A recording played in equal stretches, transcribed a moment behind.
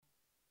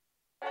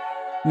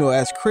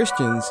As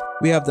Christians,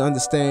 we have to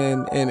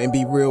understand and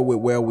be real with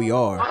where we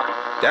are.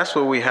 That's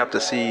what we have to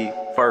see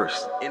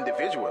first,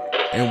 individually.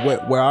 And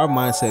where our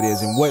mindset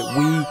is and what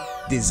we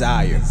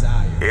desire.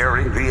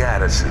 Airing the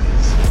Addisons.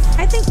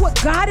 I think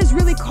what God is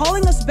really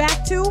calling us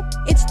back to,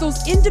 it's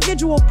those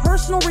individual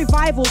personal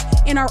revivals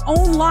in our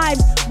own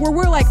lives where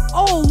we're like,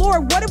 oh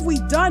Lord, what have we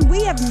done?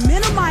 We have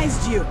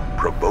minimized you.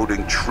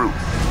 Promoting truth,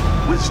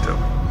 wisdom,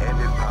 and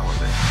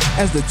empowerment.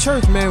 As the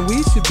church, man,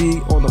 we should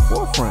be on the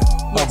forefront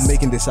of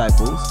making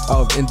disciples,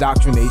 of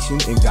indoctrination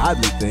and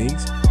godly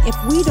things. If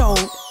we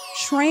don't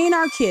train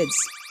our kids,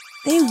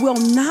 they will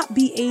not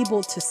be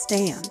able to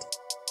stand.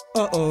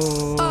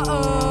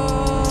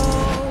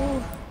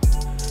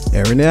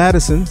 Airing the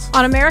Addisons.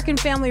 On American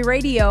Family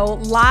Radio,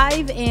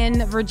 live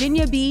in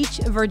Virginia Beach,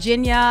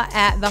 Virginia,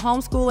 at the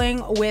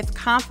Homeschooling with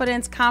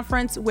Confidence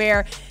Conference,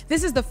 where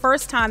this is the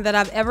first time that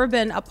I've ever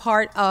been a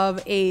part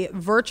of a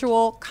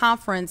virtual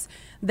conference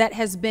that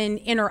has been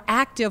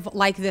interactive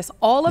like this.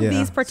 All of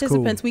these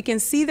participants, we can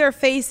see their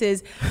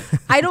faces.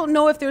 I don't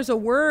know if there's a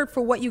word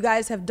for what you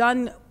guys have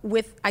done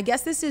with, I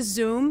guess this is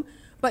Zoom,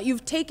 but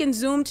you've taken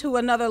Zoom to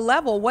another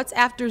level. What's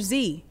after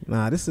Z?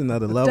 Nah, this is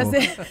another level.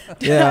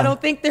 I don't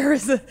think there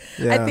is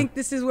I think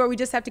this is where we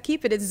just have to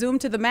keep it. It's Zoom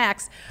to the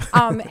max.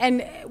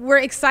 And we're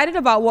excited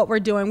about what we're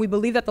doing. We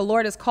believe that the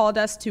Lord has called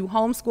us to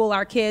homeschool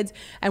our kids.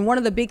 And one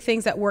of the big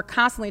things that we're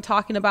constantly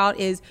talking about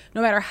is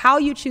no matter how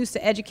you choose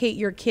to educate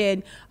your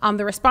kid,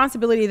 the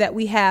responsibility that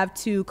we have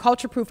to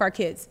culture-proof our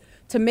kids,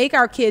 to make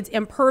our kids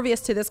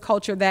impervious to this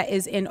culture that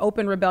is in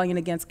open rebellion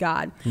against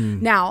God.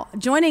 Now,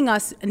 joining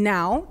us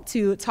now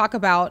to talk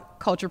about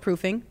culture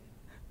proofing,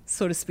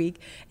 so to speak,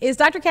 is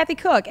Dr. Kathy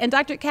Koch. And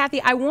Dr. Kathy,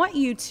 I want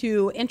you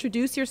to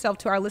introduce yourself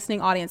to our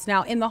listening audience.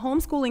 Now, in the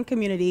homeschooling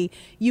community,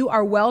 you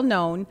are well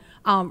known,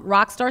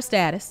 rock star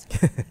status,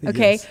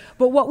 okay? Yes.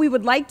 But what we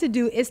would like to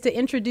do is to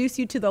introduce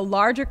you to the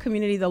larger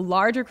community, the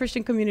larger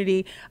Christian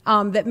community,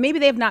 that maybe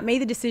they have not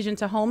made the decision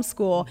to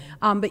homeschool,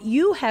 but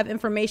you have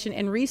information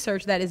and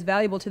research that is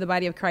valuable to the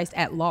body of Christ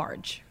at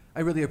large. I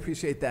really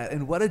appreciate that,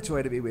 and what a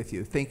joy to be with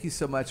you. Thank you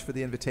so much for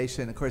the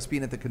invitation. Of course,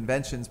 being at the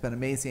convention's been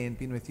amazing.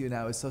 Being with you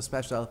now is so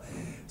special.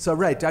 So,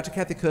 right, Dr.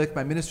 Kathy Koch,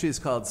 my ministry is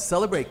called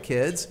Celebrate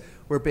Kids.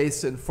 We're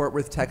based in Fort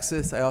Worth,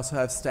 Texas. I also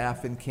have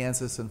staff in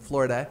Kansas and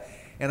Florida,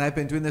 and I've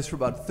been doing this for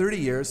about 30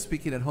 years,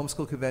 speaking at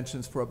homeschool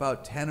conventions for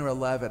about 10 or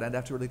 11. I'd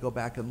have to really go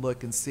back and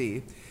look and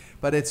see.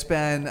 But it's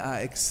been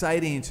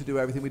exciting to do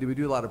everything we do. We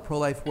do a lot of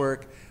pro-life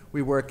work.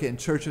 We work in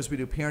churches. We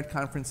do parent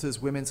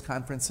conferences, women's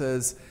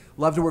conferences.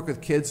 Love to work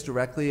with kids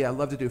directly. I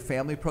love to do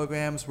family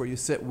programs where you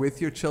sit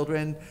with your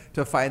children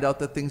to find out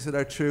the things that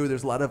are true.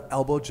 There's a lot of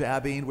elbow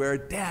jabbing where,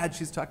 Dad,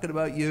 she's talking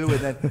about you, and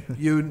then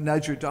you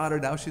nudge your daughter,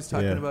 now she's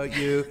talking about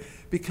you.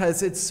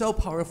 Because it's so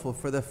powerful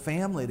for the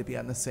family to be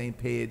on the same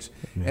page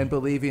and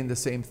believing the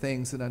same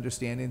things and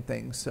understanding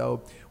things.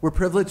 So we're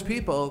privileged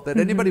people. That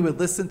anybody would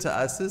listen to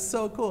us is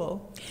so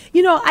cool.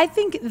 I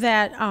think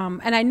that,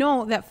 and I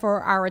know that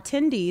for our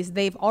attendees,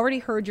 they've already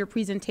heard your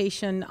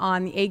presentation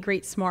on the 8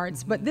 Great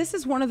Smarts, but this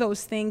is one of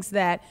those things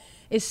that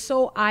is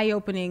so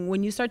eye-opening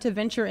when you start to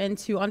venture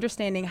into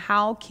understanding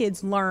how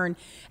kids learn.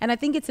 And I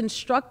think it's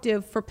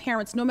instructive for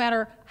parents, no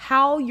matter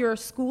how you're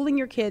schooling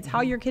your kids, how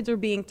your kids are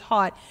being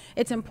taught,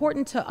 it's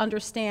important to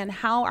understand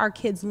how our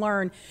kids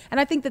learn. And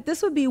I think that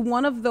this would be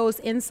one of those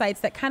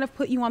insights that kind of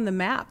put you on the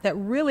map, that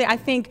really, I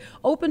think,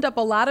 opened up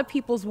a lot of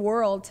people's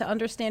world to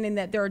understanding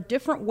that there are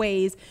different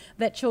ways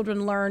that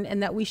children learn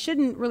and that we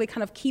shouldn't really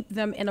kind of keep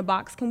them in a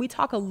box. Can we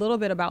talk a little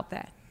bit about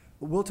that?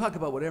 We'll talk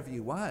about whatever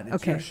you want. It's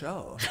okay. Your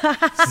show.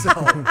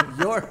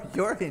 So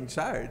you're in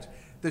charge.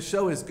 The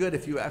show is good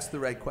if you ask the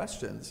right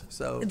questions.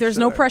 So there's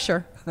no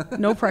pressure.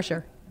 No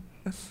pressure.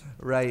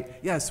 Right.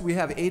 Yes, we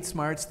have 8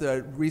 Smarts.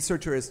 The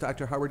researcher is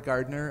Dr. Howard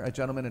Gardner, a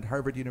gentleman at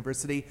Harvard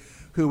University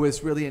who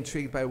was really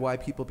intrigued by why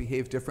people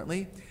behave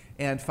differently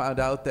and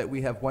found out that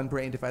we have one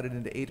brain divided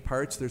into 8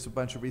 parts. There's a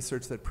bunch of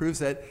research that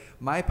proves it.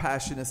 My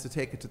passion is to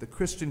take it to the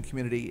Christian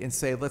community and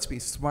say, let's be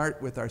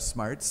smart with our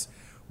smarts.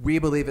 We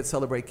believe at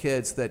Celebrate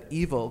Kids that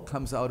evil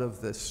comes out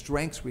of the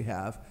strengths we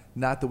have,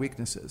 not the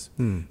weaknesses.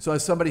 So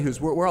as somebody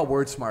we're all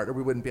word smart, or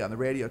we wouldn't be on the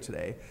radio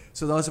today.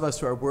 So those of us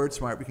who are word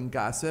smart, we can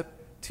gossip,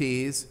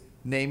 tease,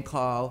 name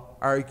call,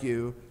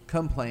 argue,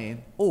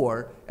 complain,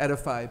 or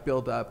edify,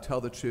 build up, tell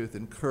the truth,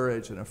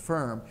 encourage, and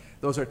affirm.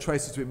 Those are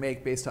choices we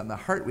make based on the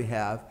heart we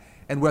have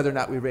and whether or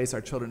not we raise our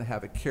children to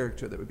have a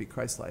character that would be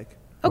Christ-like.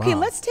 Okay,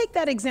 let's take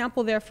that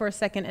example there for a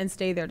second and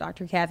stay there,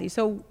 Dr. Kathy.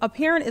 So a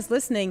parent is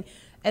listening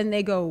and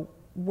they go,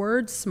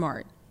 word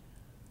smart.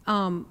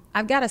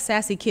 I've got a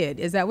sassy kid.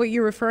 Is that what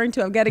you're referring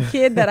to? I've got a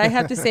kid that I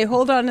have to say,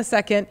 hold on a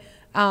second.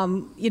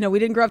 We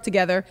didn't grow up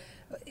together.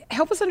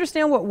 Help us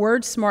understand what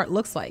word smart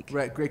looks like.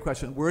 Right, great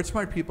question. Word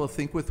smart people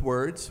think with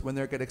words. When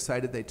they get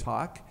excited, they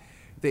talk.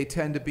 They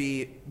tend to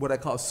be what I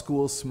call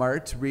school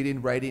smart.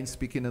 Reading, writing,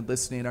 speaking, and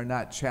listening are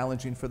not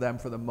challenging for them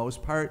for the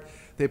most part.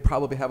 They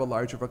probably have a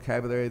larger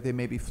vocabulary. They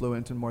may be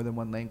fluent in more than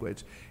one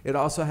language. It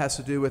also has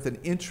to do with an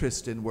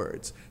interest in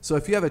words. So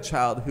if you have a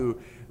child who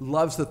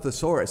loves the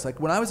thesaurus, like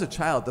when I was a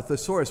child, the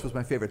thesaurus was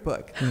my favorite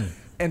book.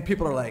 And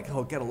people are like,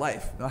 oh, get a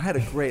life. No, I had a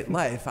great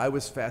life. I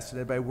was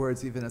fascinated by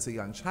words even as a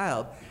young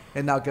child.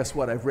 And now guess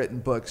what? I've written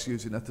books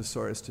using a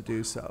thesaurus to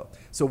do so.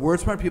 So word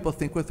smart people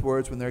think with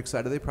words. When they're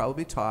excited, they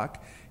probably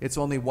talk. It's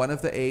only one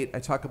of the 8. I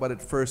talk about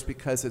it first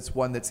because it's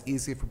one that's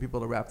easy for people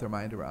to wrap their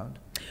mind around.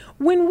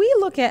 When we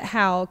look at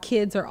how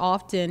kids are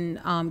often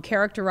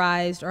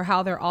characterized or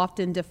how they're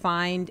often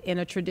defined in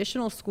a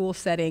traditional school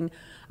setting,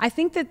 I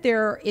think that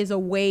there is a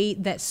way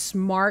that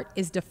smart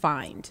is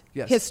defined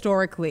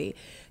historically.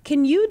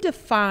 Can you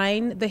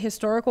define the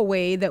historical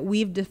way that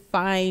we've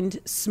defined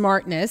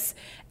smartness?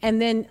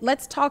 And then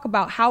let's talk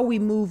about how we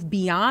move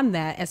beyond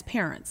that as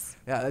parents.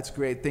 Yeah, that's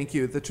great. Thank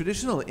you. The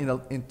traditional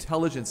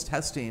intelligence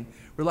testing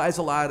relies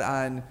a lot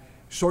on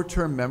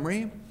short-term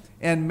memory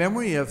and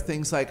memory of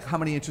things like how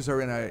many inches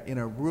are in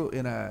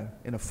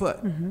a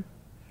foot. Mm-hmm.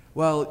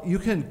 Well, you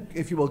can,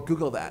 if you will,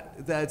 Google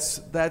that.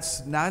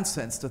 That's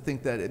nonsense to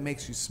think that it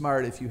makes you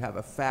smart if you have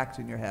a fact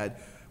in your head.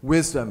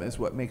 Wisdom is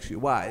what makes you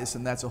wise,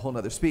 and that's a whole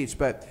other speech.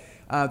 But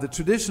the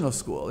traditional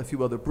school, if you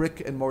will, the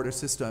brick and mortar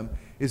system,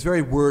 is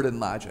very word and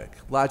logic.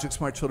 Logic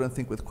smart children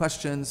think with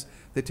questions.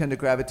 They tend to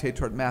gravitate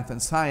toward math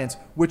and science,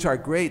 which are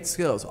great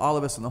skills. All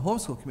of us in the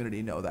homeschool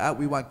community know that.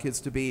 We want kids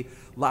to be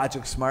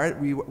logic smart.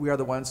 We are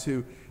the ones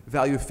who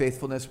value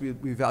faithfulness. We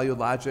value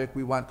logic.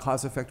 We want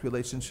cause-effect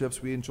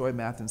relationships. We enjoy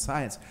math and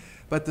science.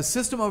 But the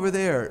system over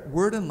there,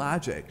 word and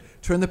logic,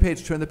 turn the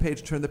page, turn the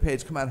page, turn the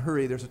page. Come on,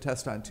 hurry, there's a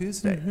test on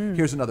Tuesday. Mm-hmm.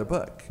 Here's another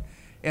book.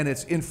 And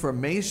it's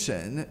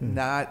information,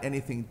 not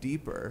anything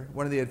deeper.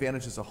 One of the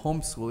advantages of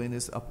homeschooling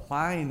is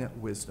applying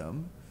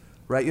wisdom,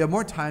 right? You have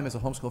more time as a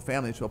homeschool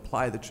family to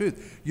apply the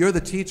truth. You're the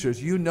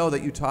teachers. You know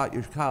that you taught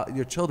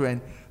your children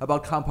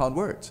about compound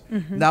words.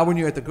 Mm-hmm. Now when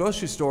you're at the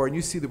grocery store and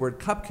you see the word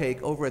cupcake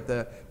over at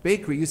the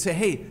bakery, you say,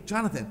 hey,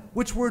 Jonathan,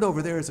 which word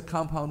over there is a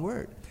compound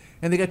word?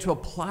 And they get to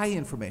apply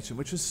information,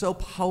 which is so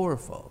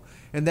powerful.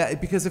 And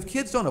that, because if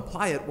kids don't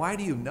apply it, why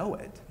do you know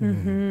it?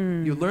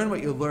 Mm-hmm. You learn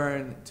what you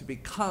learn to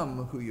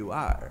become who you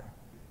are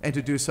and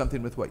to do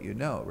something with what you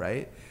know,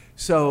 right?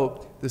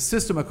 So the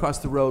system across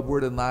the road,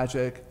 word and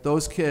logic,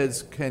 those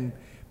kids can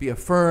be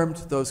affirmed.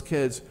 Those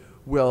kids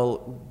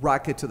will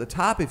rocket to the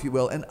top, if you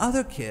will. And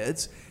other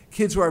kids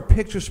who are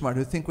picture smart,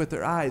 who think with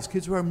their eyes,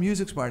 kids who are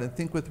music smart and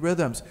think with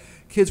rhythms,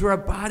 kids who are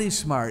body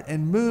smart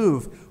and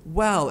move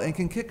well and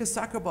can kick a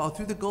soccer ball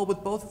through the goal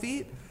with both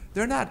feet,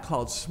 they're not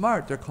called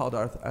smart, they're called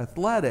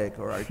athletic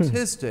or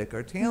artistic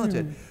or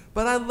talented.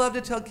 But I love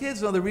to tell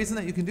kids, the reason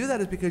that you can do that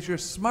is because you're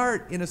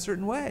smart in a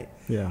certain way.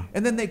 Yeah.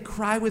 And then they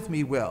cry with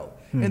me, Will,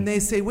 and they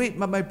say, wait,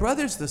 my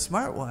brother's the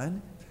smart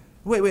one.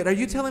 Wait, are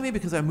you telling me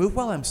because I move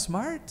well I'm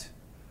smart?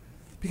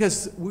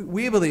 Because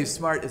we believe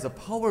smart is a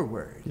power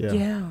word.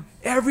 Yeah.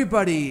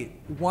 Everybody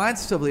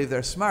wants to believe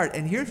they're smart.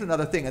 And here's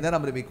another thing, and then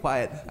I'm going to be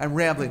quiet. I'm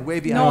rambling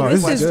way beyond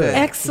the question. No, this is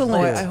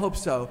excellent. I hope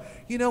so.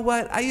 You know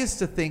what? I used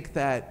to think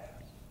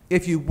that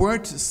if you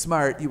weren't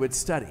smart, you would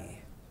study.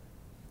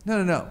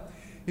 No.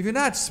 If you're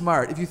not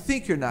smart, if you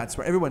think you're not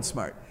smart, everyone's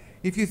smart.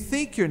 If you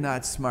think you're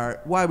not smart,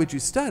 why would you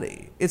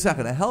study? It's not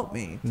going to help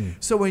me.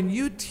 So when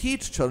you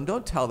teach children,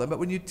 don't tell them, but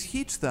when you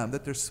teach them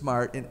that they're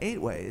smart in 8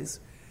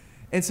 ways,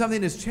 and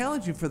something is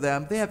challenging for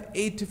them, they have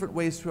 8 different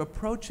ways to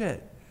approach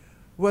it.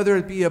 Whether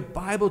it be a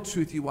Bible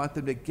truth you want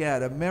them to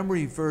get, a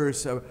memory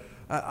verse,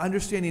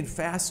 understanding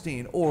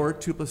fasting, or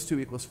 2 +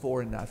 2 =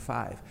 4 and not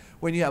 5.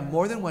 When you have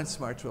more than one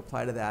smart to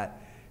apply to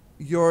that,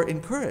 you're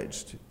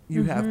encouraged.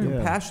 You have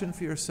compassion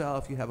for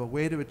yourself, you have a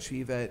way to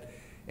achieve it,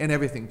 and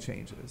everything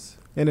changes.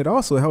 And it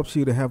also helps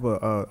you to have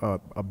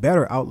a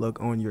better outlook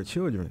on your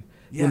children.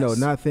 Yes.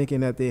 Not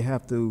thinking that they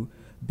have to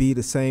be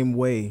the same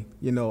way,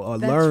 or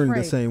learn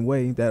the same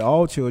way, that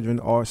all children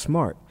are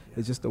smart.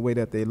 It's just the way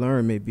that they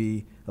learn may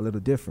be a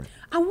little different.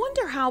 I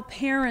wonder how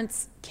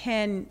parents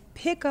can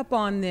pick up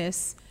on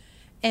this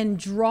and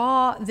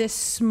draw this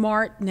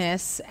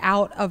smartness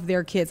out of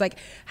their kids. Like,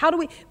 how do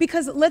we,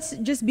 because let's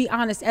just be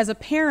honest, as a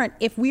parent,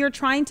 if we are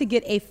trying to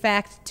get a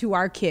fact to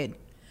our kid,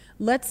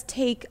 let's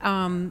take,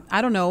 I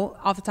don't know,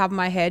 off the top of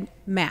my head,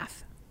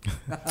 math.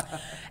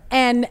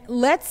 And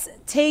let's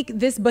take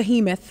this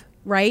behemoth,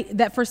 right?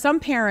 That for some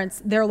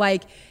parents, they're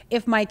like,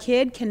 if my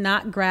kid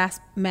cannot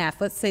grasp math,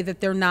 let's say that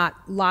they're not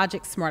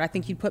logic smart. I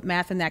think you'd put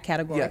math in that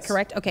category, yes.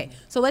 Correct? Okay,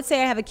 so let's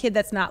say I have a kid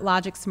that's not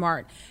logic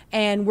smart,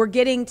 and we're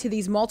getting to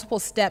these multiple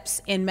steps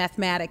in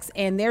mathematics,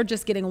 and they're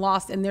just getting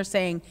lost, and they're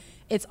saying,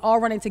 it's all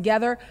running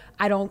together,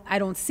 I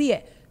don't see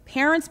it.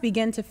 Parents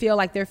begin to feel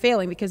like they're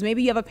failing, because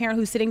maybe you have a parent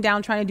who's sitting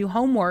down trying to do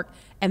homework,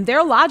 and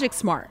they're logic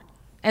smart.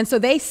 And so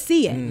they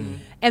see it,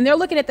 and they're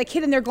looking at the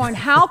kid and they're going,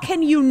 how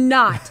can you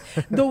not?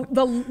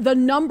 The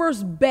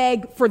numbers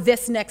beg for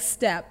this next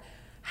step.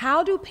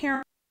 How do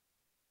parents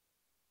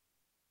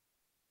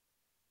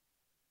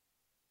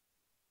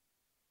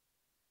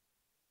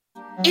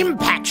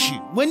impacts you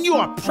when you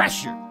are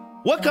pressured?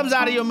 What comes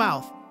out of your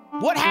mouth?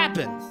 What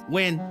happens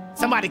when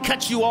somebody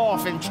cuts you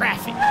off in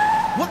traffic?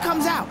 What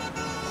comes out?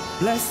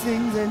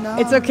 Blessings and all.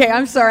 It's okay.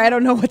 I'm sorry. I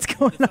don't know what's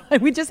going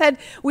on.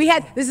 We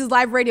had this is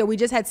live radio. We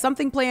just had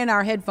something play in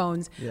our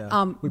headphones.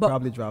 Yeah, we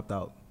probably dropped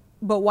out.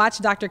 but watch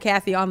Dr.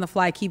 Kathy on the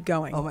fly keep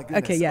going. Oh my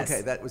goodness. Okay, yes.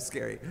 Okay, that was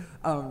scary.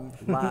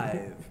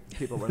 Live.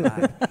 People were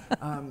live.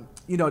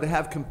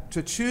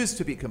 To choose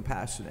to be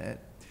compassionate,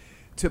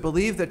 to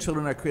believe that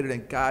children are created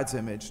in God's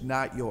image,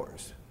 not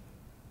yours.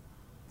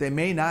 They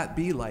may not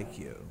be like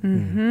you.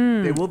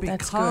 Mm-hmm. They will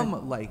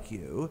become like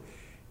you,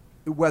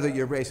 whether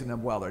you're raising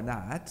them well or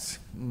not.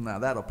 Now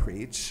that'll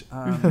preach.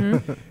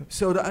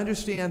 So to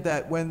understand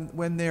that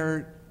when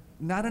they're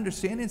not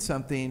understanding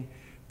something,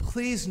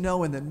 please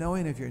know in the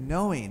knowing of your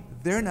knowing,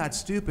 they're not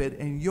stupid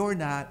and you're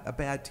not a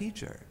bad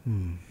teacher.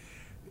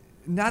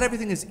 Not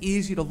everything is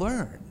easy to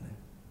learn.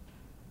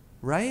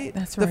 Right?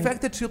 That's right. The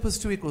fact that 2 +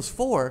 2 =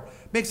 4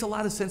 makes a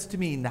lot of sense to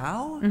me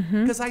now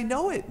because I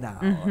know it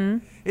now.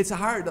 It's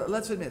hard.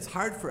 Let's admit, it's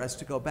hard for us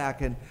to go back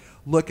and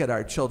look at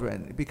our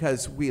children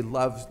because we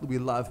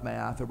love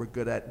math or we're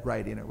good at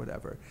writing or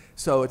whatever.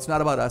 So it's not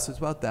about us, it's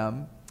about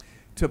them.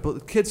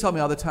 Kids tell me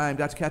all the time,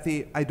 Dr.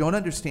 Kathy, I don't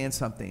understand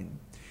something.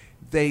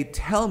 They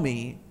tell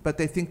me, but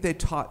they think they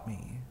taught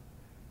me.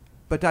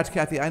 But Dr.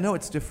 Kathy, I know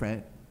it's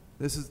different.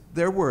 This is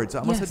their words,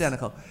 almost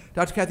identical.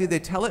 Dr. Kathy, they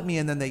tell at me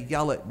and then they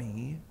yell at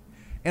me.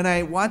 And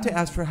I want to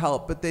ask for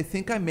help, but they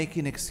think I'm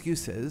making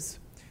excuses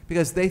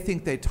because they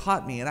think they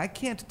taught me. And I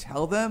can't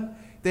tell them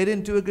they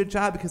didn't do a good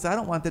job because I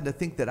don't want them to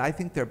think that I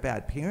think they're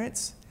bad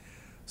parents.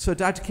 So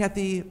Dr.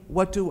 Kathy,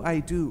 what do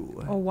I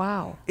do? Oh,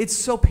 wow. It's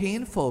so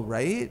painful,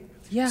 right?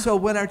 Yeah. So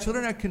when our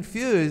children are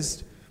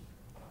confused,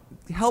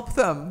 help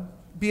them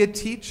be a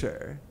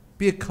teacher,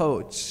 be a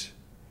coach.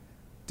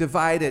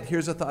 Divide it.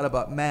 Here's a thought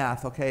about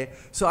math, okay?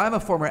 So I'm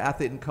a former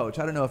athlete and coach.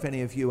 I don't know if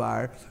any of you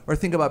are. Or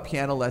think about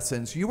piano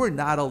lessons. You were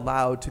not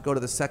allowed to go to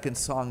the second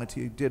song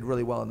until you did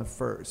really well in the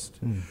first.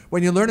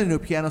 When you learn a new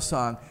piano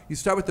song, you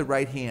start with the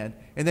right hand,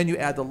 and then you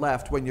add the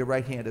left when your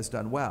right hand has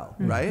done well,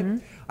 right?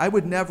 I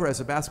would never, as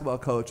a basketball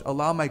coach,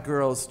 allow my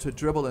girls to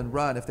dribble and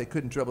run if they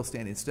couldn't dribble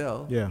standing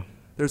still. Yeah.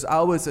 There's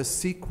always a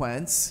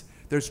sequence.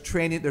 There's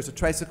training. There's a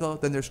tricycle.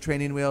 Then there's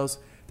training wheels.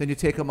 Then you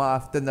take them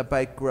off, then the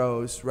bike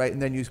grows, right? And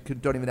then you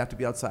don't even have to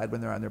be outside when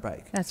they're on their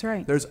bike. That's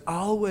right. There's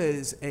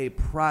always a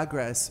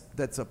progress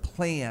that's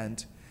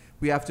planned.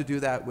 We have to do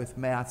that with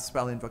math,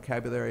 spelling,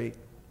 vocabulary,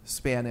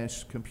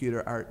 Spanish,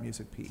 computer, art,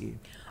 music, PE.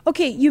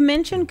 Okay, you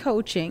mentioned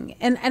coaching,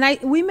 and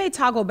we may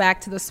toggle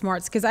back to the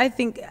smarts because I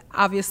think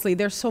obviously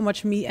there's so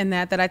much meat in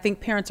that I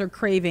think parents are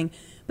craving.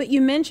 But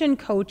you mentioned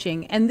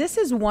coaching, and this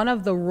is one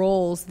of the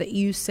roles that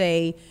you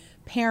say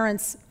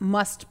parents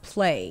must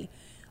play.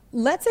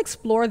 Let's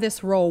explore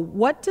this role.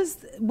 What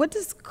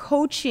does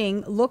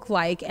coaching look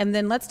like? And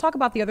then let's talk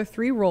about the other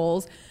 3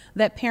 roles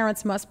that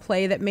parents must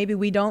play that maybe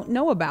we don't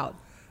know about.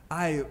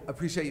 I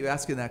appreciate you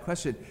asking that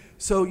question.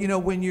 So,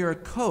 when you're a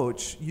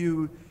coach,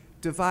 you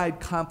divide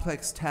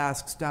complex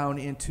tasks down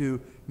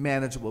into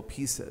manageable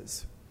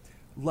pieces,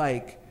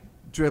 like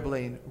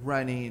dribbling,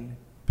 running,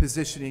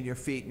 positioning your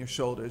feet and your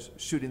shoulders,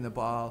 shooting the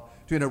ball,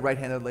 doing a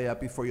right-handed layup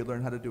before you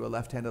learn how to do a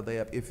left-handed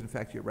layup if, in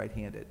fact, you're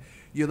right-handed.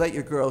 You let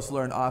your girls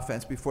learn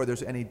offense before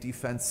there's any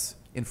defense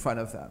in front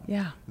of them.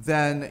 Yeah.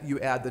 Then you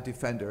add the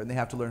defender, and they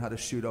have to learn how to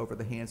shoot over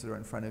the hands that are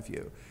in front of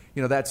you.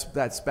 That's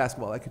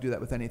basketball. I could do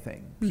that with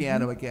anything.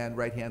 Piano, again,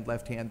 right hand,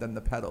 left hand, then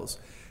the pedals.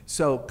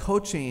 So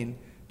coaching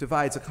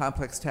divides a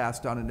complex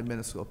task down into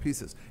minuscule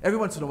pieces. Every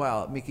once in a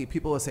while, Meeke,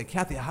 people will say,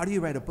 Kathy, how do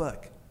you write a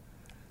book?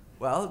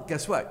 Well,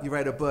 guess what? You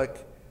write a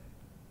book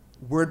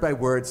word by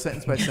word,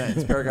 sentence by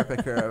sentence, paragraph by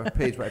paragraph,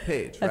 page by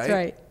page, right? That's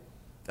right.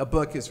 A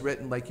book is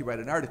written like you write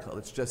an article.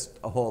 It's just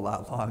a whole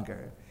lot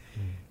longer.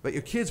 But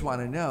your kids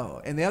want to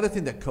know. And the other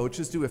thing that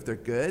coaches do, if they're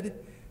good,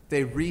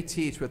 they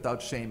reteach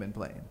without shame and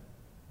blame.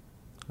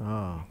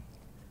 Oh,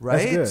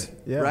 right? That's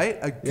good. Yeah. Right?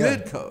 A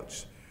good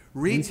coach.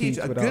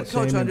 Reteach. A good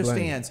coach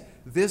understands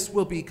this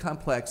will be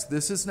complex.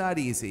 This is not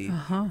easy.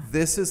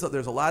 There's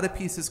a lot of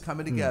pieces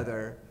coming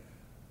together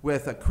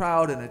with a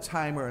crowd and a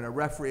timer and a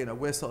referee and a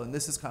whistle, and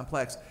this is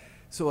complex.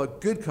 So a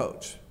good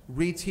coach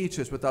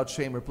reteaches without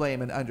shame or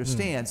blame and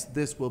understands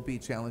this will be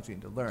challenging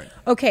to learn.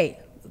 Okay,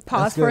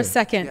 pause for a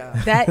second.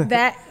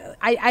 Yeah.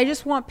 I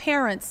just want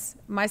parents,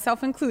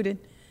 myself included,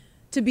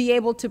 to be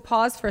able to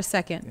pause for a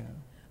second. Yeah.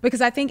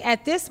 Because I think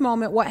at this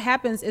moment, what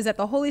happens is that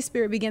the Holy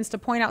Spirit begins to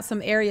point out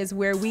some areas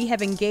where we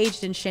have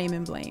engaged in shame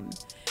and blame.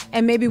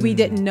 And maybe we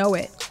didn't know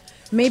it.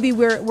 Maybe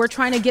we're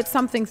trying to get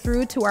something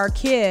through to our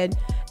kid,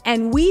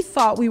 and we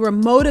thought we were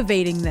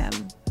motivating them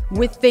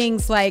with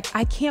things like,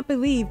 I can't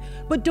believe,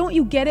 but don't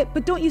you get it?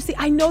 But don't you see,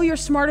 I know you're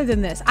smarter than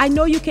this. I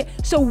know you can.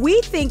 So we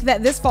think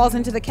that this falls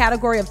into the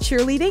category of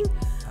cheerleading,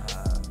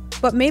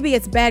 but maybe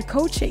it's bad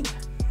coaching.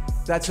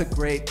 That's a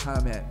great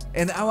comment.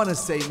 And I want to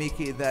say,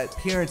 Meeke, that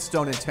parents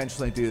don't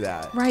intentionally do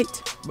that. Right.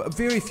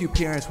 Very few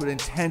parents would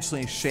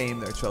intentionally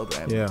shame their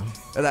children. Yeah.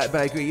 But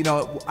I agree,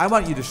 I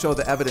want you to show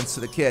the evidence to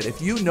the kid.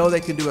 If you know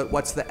they can do it,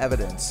 what's the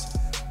evidence?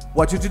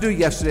 What did you do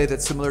yesterday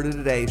that's similar to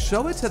today?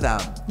 Show it to them.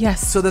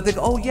 Yes. So that they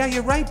go, oh yeah,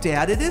 you're right,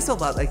 Dad. It is a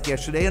lot like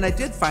yesterday, and I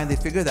did finally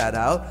figure that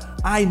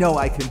out. I know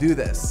I can do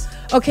this.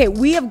 Okay,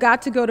 we have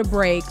got to go to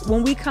break.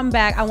 When we come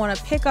back, I want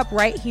to pick up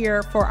right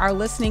here for our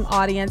listening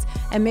audience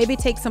and maybe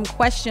take some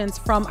questions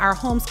from our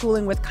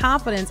Homeschooling with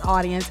Confidence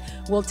audience.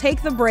 We'll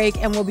take the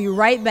break and we'll be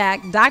right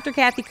back. Dr.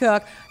 Kathy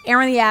Koch,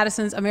 Aaron the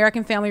Addisons,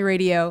 American Family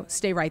Radio.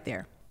 Stay right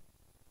there.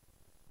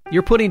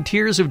 You're putting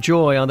tears of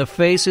joy on the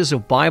faces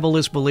of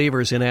Bible-less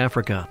believers in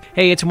Africa.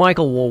 Hey, it's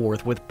Michael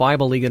Woolworth with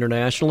Bible League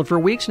International, and for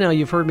weeks now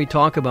you've heard me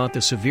talk about the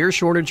severe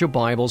shortage of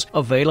Bibles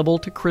available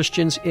to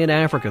Christians in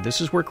Africa.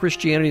 This is where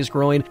Christianity is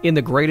growing in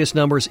the greatest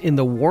numbers in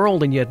the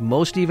world, and yet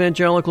most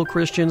evangelical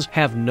Christians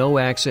have no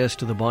access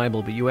to the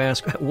Bible. But you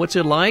ask, what's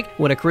it like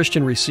when a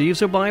Christian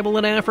receives a Bible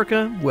in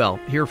Africa? Well,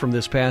 hear from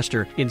this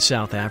pastor in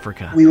South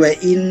Africa. We were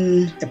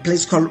in a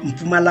place called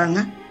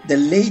Mpumalanga. The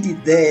lady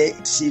there,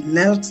 she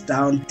knelt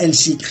down and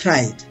she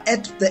cried.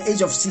 At the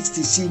age of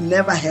 60, she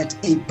never had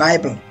a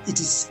Bible.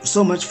 It is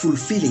so much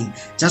fulfilling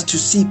just to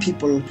see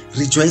people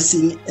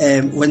rejoicing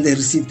when they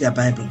receive their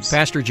Bibles.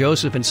 Pastor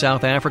Joseph in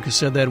South Africa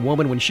said that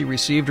woman, when she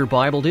received her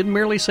Bible, didn't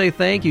merely say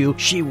thank you,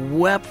 she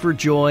wept for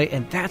joy,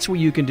 and that's what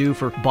you can do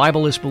for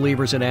Bible-less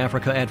believers in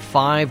Africa at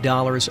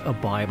 $5 a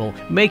Bible.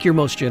 Make your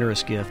most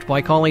generous gift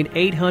by calling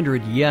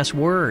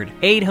 800-YES-WORD,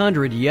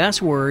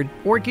 800-YES-WORD,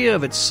 or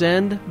give at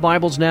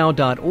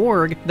sendbiblesnow.org.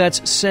 That's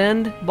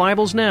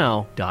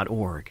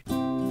sendbiblesnow.org.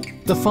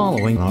 The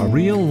following are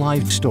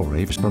real-life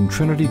stories from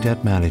Trinity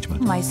Debt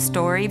Management. My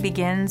story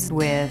begins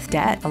with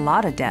debt, a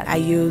lot of debt. I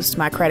used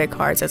my credit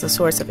cards as a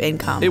source of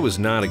income. It was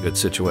not a good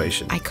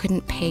situation. I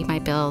couldn't pay my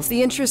bills.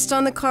 The interest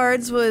on the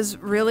cards was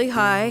really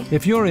high.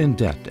 If you're in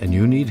debt and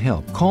you need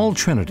help, call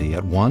Trinity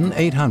at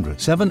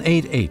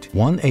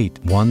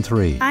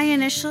 1-800-788-1813. I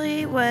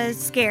initially was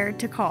scared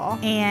to call,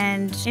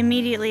 and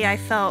immediately I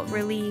felt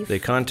relief. They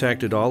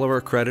contacted all of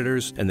our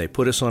creditors, and they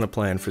put us on a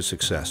plan for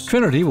success.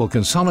 Trinity will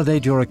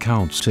consolidate your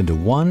accounts into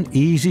one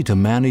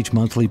easy-to-manage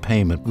monthly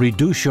payment,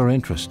 reduce your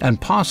interest,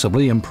 and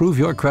possibly improve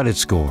your credit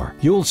score.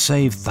 You'll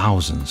save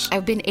thousands.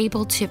 I've been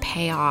able to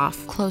pay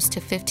off close to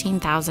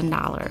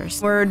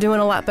 $15,000. We're doing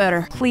a lot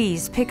better.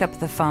 Please pick up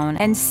the phone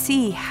and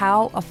see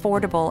how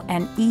affordable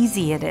and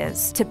easy it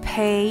is to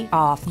pay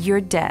off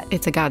your debt.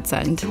 It's a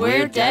godsend.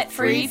 We're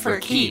debt-free for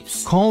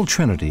keeps. Call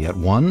Trinity at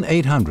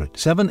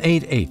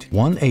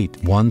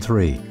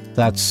 1-800-788-1813.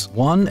 That's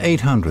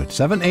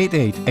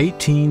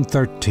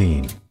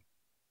 1-800-788-1813.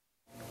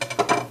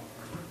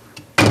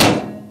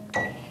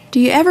 Do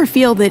you ever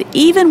feel that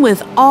even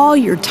with all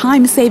your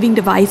time-saving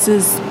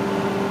devices,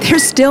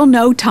 there's still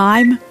no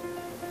time?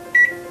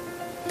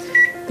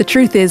 The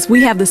truth is,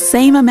 we have the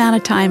same amount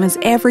of time as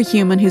every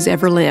human who's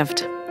ever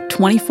lived,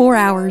 24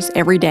 hours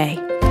every day.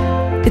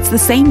 It's the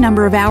same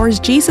number of hours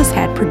Jesus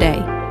had per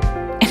day,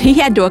 and he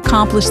had to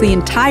accomplish the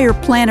entire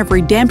plan of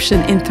redemption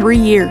in 3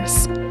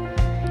 years.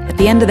 At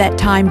the end of that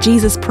time,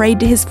 Jesus prayed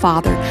to his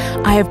Father,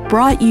 "I have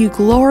brought you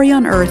glory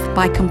on earth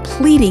by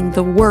completing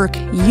the work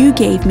you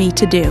gave me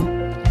to do."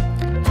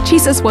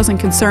 Jesus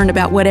wasn't concerned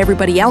about what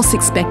everybody else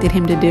expected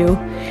him to do.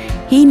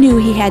 He knew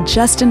he had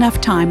just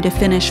enough time to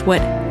finish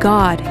what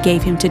God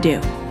gave him to do.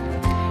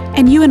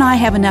 And you and I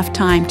have enough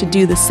time to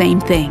do the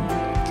same thing.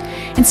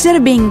 Instead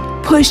of being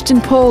pushed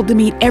and pulled to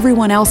meet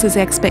everyone else's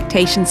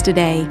expectations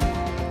today,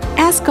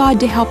 ask God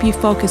to help you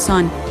focus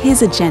on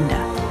his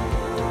agenda.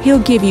 He'll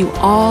give you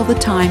all the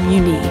time you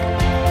need.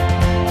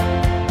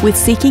 With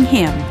Seeking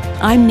Him,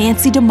 I'm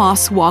Nancy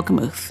DeMoss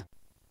Wagamuth.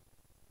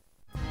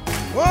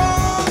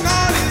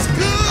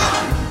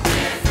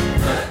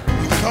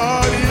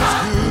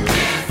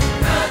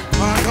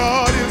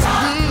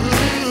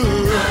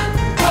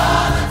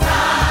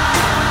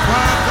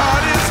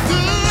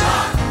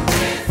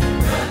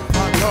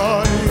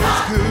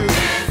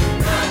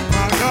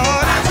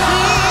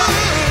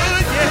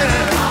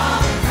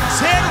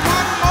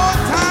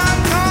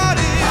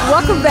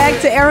 Welcome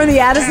back to Aaron the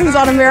Addisons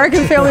on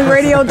American Family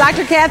Radio.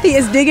 Dr. Kathy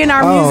is digging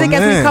our music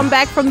as we come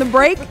back from the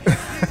break.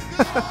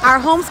 Our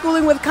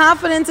Homeschooling with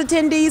Confidence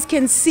attendees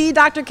can see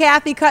Dr.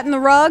 Kathy cutting the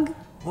rug.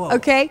 Whoa.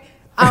 Okay.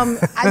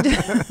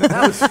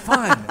 That was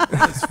fun.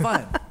 That was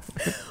fun.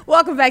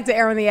 Welcome back to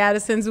Aaron the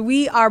Addisons.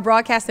 We are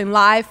broadcasting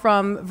live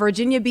from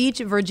Virginia Beach,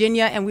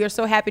 Virginia, and we are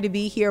so happy to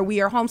be here. We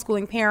are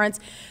homeschooling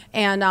parents,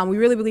 and we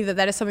really believe that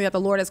that is something that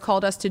the Lord has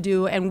called us to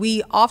do, and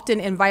we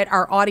often invite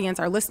our audience,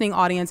 our listening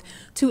audience,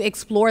 to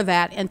explore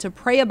that and to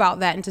pray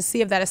about that and to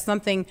see if that is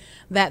something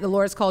that the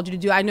Lord has called you to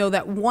do. I know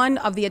that one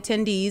of the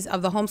attendees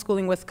of the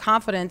Homeschooling with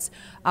Confidence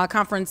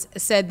conference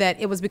said that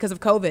it was because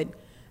of COVID,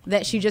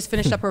 that she just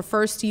finished up her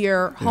first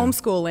year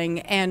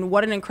homeschooling, and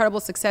what an incredible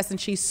success. And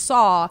she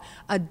saw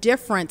a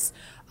difference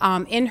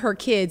in her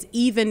kids,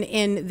 even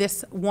in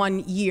this 1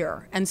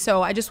 year. And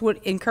so I just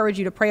would encourage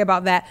you to pray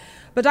about that.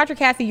 But Dr.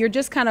 Kathy, you're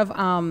just kind of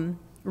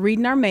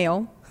reading our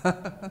mail,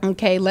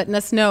 okay, letting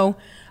us know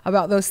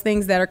about those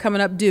things that are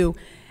coming up due.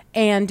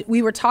 And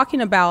we were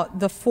talking about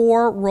the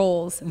 4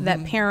 roles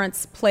that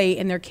parents play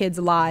in their kids'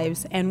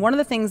 lives. And one of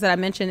the things that I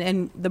mentioned,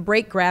 and the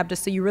break grabbed us,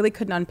 so you really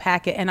couldn't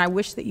unpack it, and I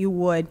wish that you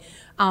would,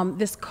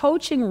 this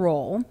coaching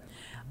role,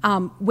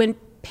 when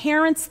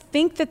parents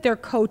think that they're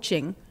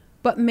coaching,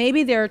 but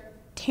maybe they're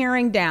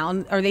tearing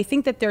down, or they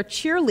think that they're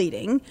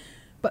cheerleading,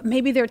 but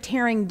maybe they're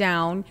tearing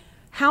down.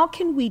 How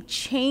can we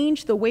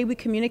change the way we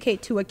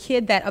communicate to a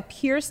kid that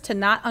appears to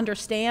not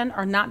understand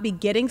or not be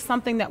getting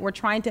something that we're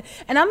trying to?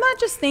 And I'm not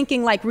just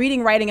thinking like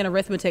reading, writing, and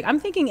arithmetic. I'm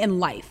thinking in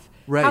life.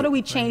 Right, how do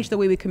we change the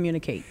way we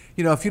communicate?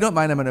 You know, if you don't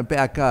mind, I'm going to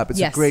back up.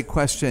 It's a great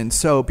question.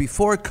 So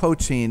before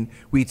coaching,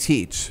 we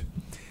teach.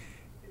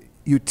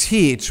 You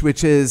teach,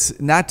 which is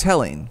not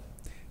telling.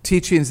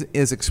 Teaching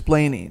is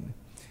explaining,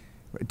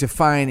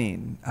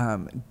 defining,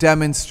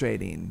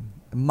 demonstrating,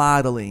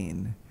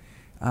 modeling,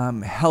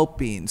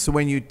 helping. So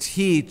when you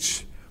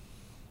teach,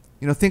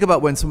 you know, think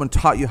about when someone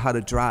taught you how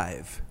to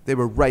drive. They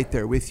were right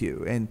there with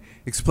you and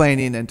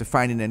explaining and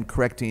defining and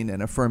correcting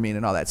and affirming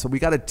and all that. So we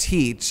got to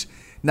teach.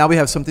 Now we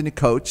have something to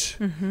coach,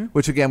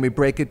 which again, we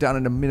break it down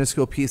into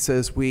minuscule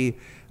pieces. We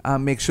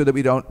make sure that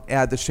we don't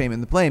add the shame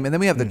and the blame. And then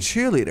we have the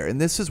cheerleader. And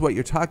this is what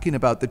you're talking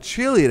about. The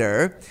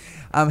cheerleader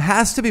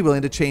has to be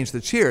willing to change the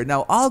cheer.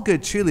 Now, all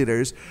good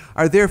cheerleaders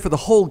are there for the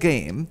whole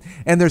game,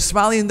 and they're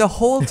smiling the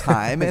whole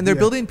time, and they're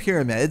building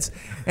pyramids,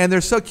 and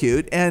they're so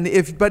cute. And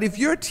if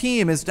your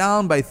team is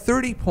down by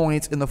 30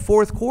 points in the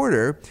fourth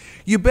quarter,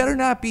 you better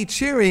not be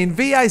cheering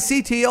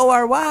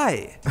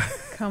VICTORY.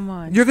 Come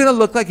on. You're going to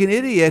look like an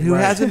idiot who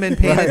hasn't been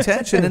paying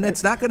attention, and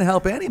it's not going to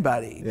help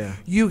anybody. Yeah.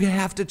 You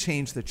have to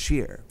change the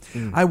cheer.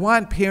 I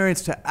want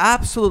parents to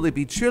absolutely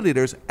be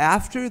cheerleaders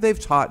after they've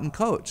taught and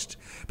coached.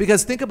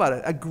 Because think about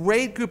it, a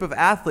great group of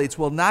athletes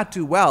will not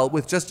do well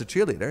with just a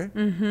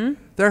cheerleader.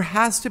 There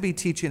has to be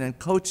teaching and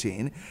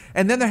coaching,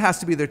 and then there has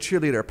to be their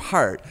cheerleader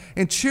part.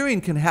 And cheering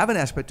can have an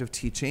aspect of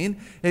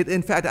teaching.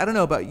 In fact, I don't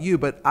know about you,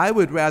 but I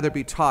would rather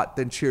be taught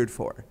than cheered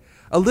for.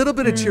 A little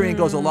bit of cheering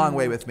goes a long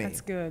way with me.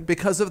 That's good.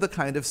 Because of the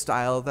kind of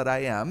style that I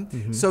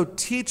am. So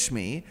teach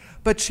me,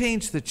 but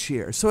change the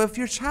cheer. So if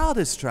your child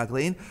is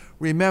struggling,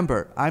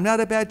 remember, I'm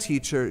not a bad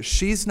teacher.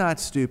 She's not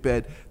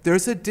stupid.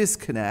 There's a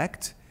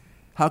disconnect.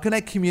 How can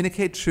I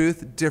communicate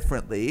truth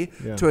differently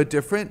to a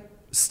different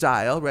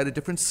style, right? A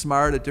different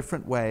smart, a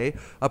different way,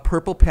 a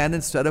purple pen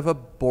instead of a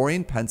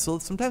boring pencil.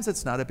 Sometimes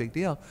it's not a big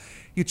deal.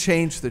 You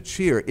change the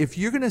cheer. If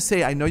you're going to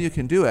say, I know you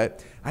can do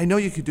it, I know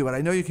you can do it,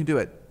 I know you can do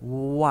it,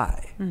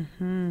 why?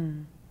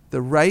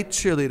 The right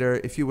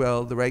cheerleader, if you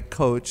will, the right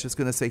coach is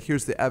going to say,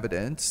 here's the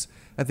evidence,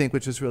 I think,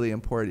 which is really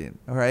important,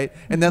 all right?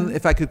 And then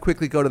if I could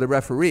quickly go to the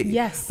referee.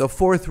 Yes. The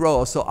fourth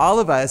role. So all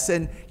of us,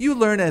 and you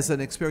learn as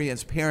an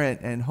experienced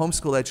parent and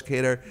homeschool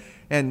educator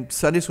and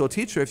Sunday school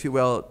teacher, if you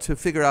will, to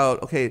figure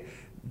out, okay,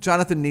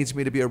 Jonathan needs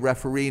me to be a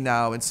referee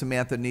now, and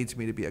Samantha needs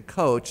me to be a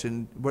coach.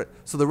 And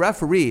so the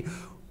referee,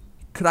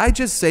 could I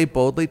just say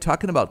boldly,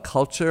 talking about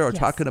culture or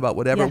talking about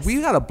whatever, we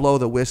got to blow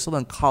the whistle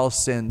and call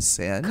sin,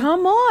 sin.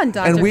 Come on,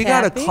 Dr. And we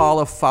got to Kathy. call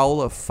a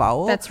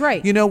foul. That's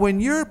right. You know, when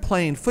you're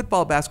playing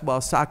football,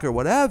 basketball, soccer,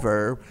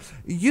 whatever,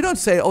 you don't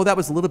say, oh, that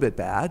was a little bit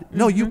bad.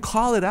 No, you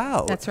call it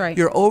out. That's right.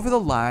 You're over the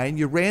line.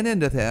 You ran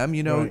into them.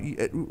 You know,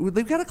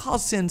 they've got to call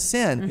sin,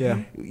 sin.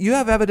 Yeah. You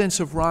have evidence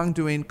of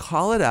wrongdoing,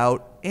 call it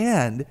out,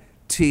 and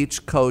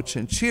teach, coach,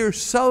 and cheer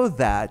so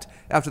that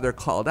after they're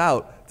called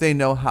out, they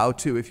know how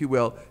to, if you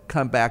will,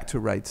 come back to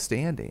right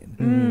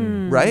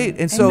standing. Right?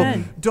 And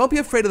so don't be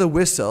afraid of the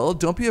whistle.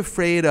 Don't be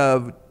afraid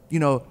of, you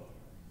know,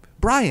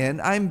 Brian,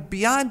 I'm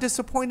beyond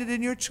disappointed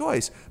in your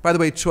choice. By the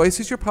way, choice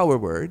is your power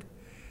word.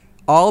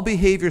 All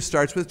behavior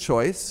starts with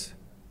choice.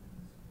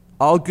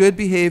 All good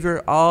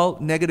behavior, all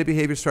negative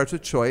behavior starts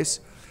with choice.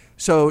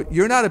 So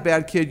you're not a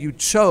bad kid. You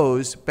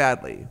chose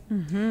badly.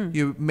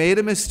 You made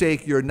a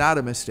mistake. You're not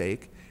a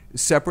mistake.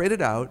 Separate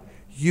it out.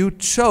 You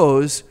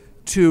chose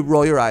to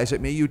roll your eyes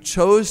at me. You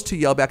chose to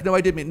yell back. No,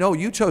 I didn't mean. No,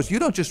 you chose. You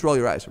don't just roll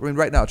your eyes. I mean,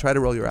 right now, try to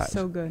roll your eyes.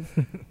 So good.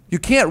 You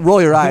can't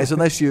roll your eyes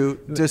unless you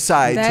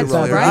decide to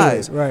roll your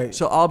eyes. Right.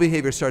 So all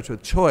behavior starts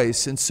with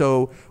choice. And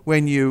so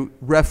when you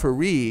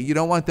referee, you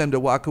don't want them to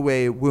walk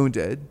away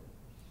wounded.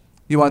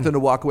 You want them to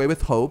walk away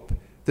with hope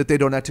that they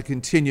don't have to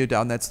continue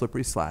down that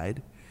slippery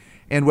slide.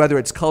 And whether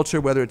it's culture,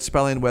 whether it's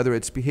spelling, whether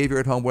it's behavior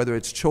at home, whether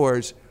it's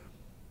chores,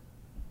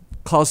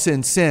 call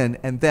sin, sin,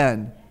 and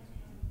then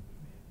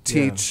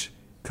teach,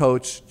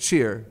 coach,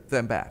 cheer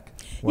them back.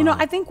 You know,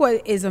 I think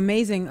what is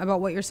amazing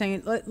about what you're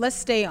saying, let's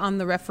stay on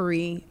the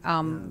referee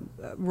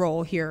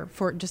role here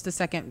for just a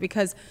second,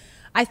 because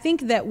I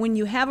think that when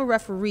you have a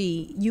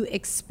referee, you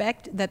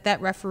expect that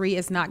that referee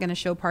is not going to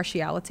show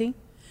partiality.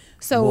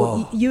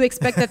 So you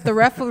expect that the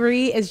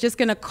referee is just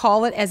going to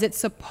call it as it's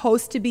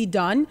supposed to be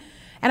done.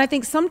 And I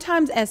think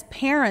sometimes as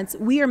parents,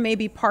 we are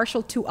maybe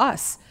partial to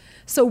us.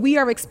 So we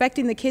are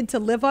expecting the kid to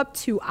live up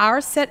to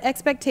our set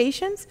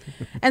expectations.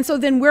 And so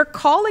then we're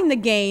calling the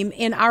game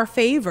in our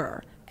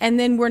favor. And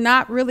then we're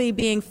not really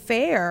being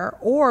fair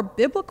or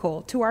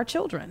biblical to our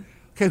children.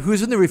 Okay,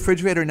 who's in the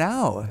refrigerator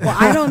now? Well,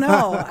 I don't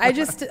know.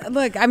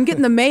 Look, I'm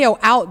getting the mayo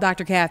out,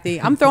 Dr. Kathy.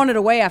 I'm throwing it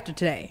away after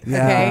today.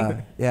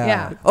 Okay?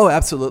 Yeah. Oh,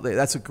 absolutely.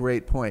 That's a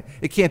great point.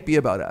 It can't be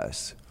about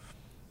us.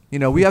 You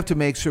know, we have to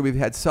make sure we've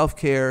had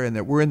self-care and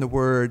that we're in the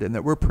Word and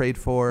that we're prayed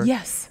for.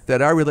 Yes. That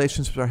our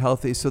relationships are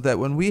healthy so that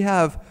when we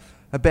have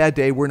a bad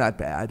day, we're not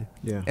bad.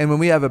 Yeah. And when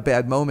we have a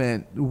bad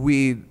moment,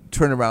 we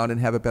turn around and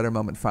have a better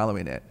moment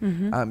following it.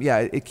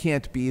 It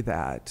can't be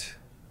that,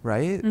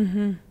 right?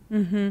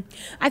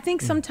 I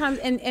think sometimes,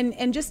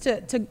 and just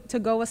to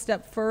go a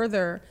step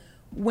further,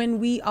 when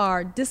we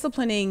are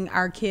disciplining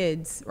our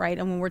kids, right,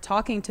 and when we're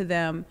talking to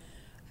them,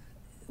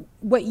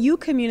 what you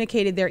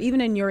communicated there, even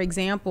in your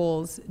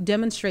examples,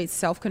 demonstrates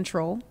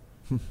self-control.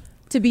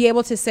 To be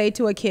able to say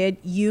to a kid,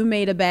 you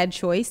made a bad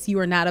choice, you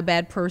are not a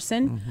bad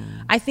person.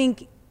 I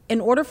think in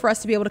order for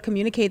us to be able to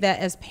communicate that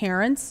as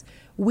parents,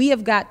 we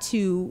have got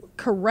to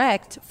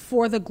correct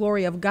for the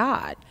glory of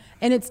God.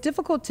 And it's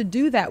difficult to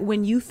do that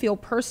when you feel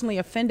personally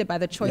offended by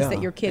the choice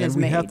that your kid has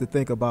made. And we have to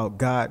think about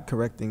God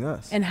correcting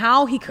us. And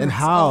how he corrects us. And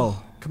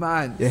how. Come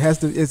on.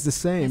 It's the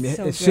same.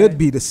 It should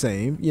be the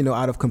same,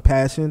 out of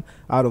compassion,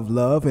 out of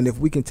love. And if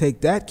we can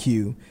take that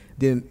cue,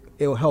 then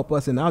it will help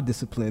us in our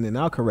discipline and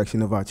our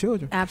correction of our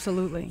children.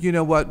 Absolutely. You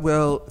know what,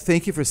 Will?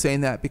 Thank you for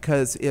saying that,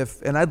 because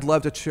and I'd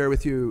love to share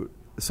with you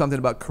something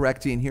about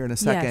correcting here in a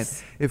second.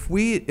 Yes.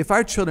 If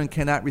our children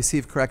cannot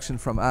receive correction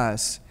from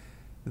us,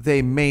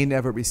 they may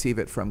never receive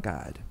it from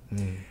God.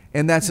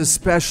 And that's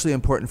especially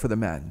important for the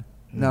men.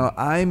 Now,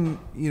 I'm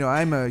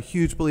a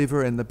huge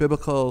believer in the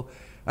biblical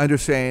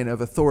understanding of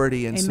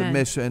authority and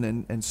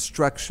submission and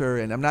structure.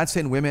 And I'm not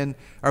saying women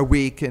are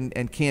weak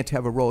and can't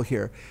have a role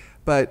here.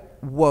 But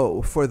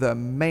whoa, for the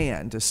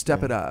man to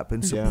step it up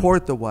and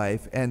support the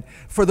wife, and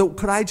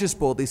could I just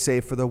boldly say,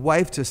 for the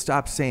wife to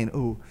stop saying,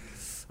 ooh,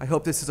 I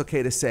hope this is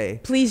okay to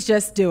say. Please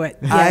just do it.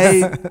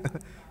 Yes.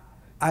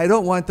 I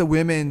don't want the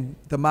women,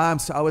 the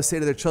moms, to always say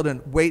to their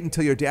children, wait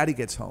until your daddy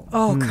gets home.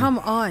 Oh, come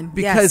on.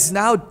 Because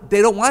now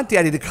they don't want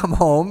daddy to come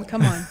home.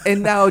 Come on.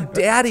 And now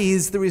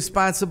daddy's the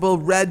responsible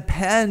red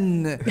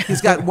pen.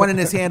 He's got one in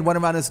his hand, one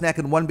around his neck,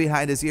 and one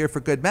behind his ear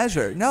for good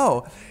measure.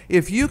 No.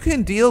 If you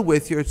can deal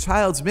with your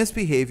child's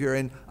misbehavior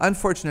and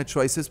unfortunate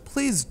choices,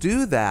 please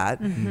do that.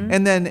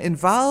 And then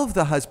involve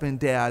the husband,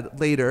 dad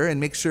later, and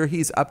make sure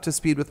he's up to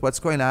speed with what's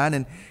going on,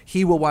 and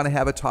he will want to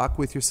have a talk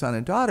with your son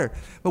and daughter.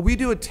 But we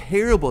do a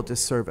terrible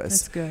disservice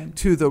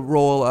to the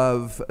role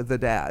of the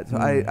dad. So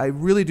I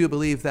really do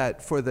believe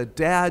that for the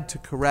dad to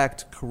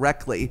correct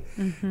correctly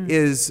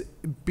is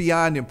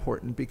beyond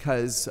important,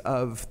 because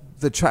of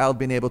the child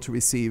being able to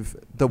receive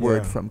the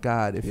word from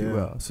God, if you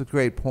will. It's a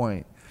great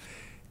point.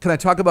 Can I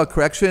talk about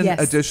correction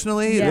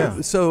additionally?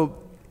 Yeah.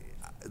 So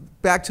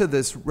back to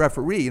this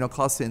referee,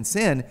 call sin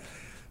sin.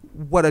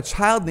 What a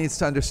child needs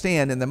to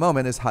understand in the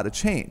moment is how to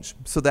change.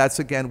 So that's,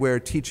 again, where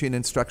teaching,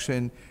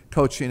 instruction,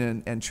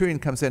 coaching, and tutoring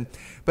comes in.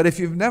 But if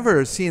you've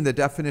never seen the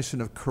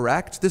definition of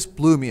correct, this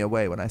blew me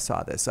away when I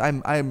saw this.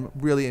 I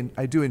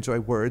do enjoy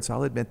words,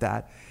 I'll admit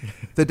that.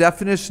 The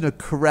definition of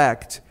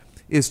correct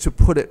is to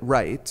put it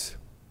right.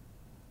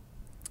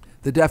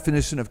 The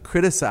definition of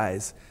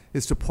criticize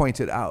is to point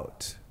it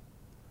out.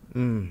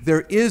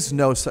 There is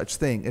no such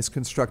thing as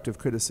constructive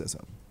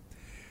criticism.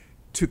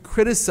 To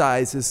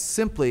criticize is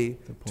simply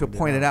to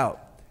point it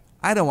out.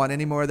 I don't want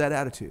any more of that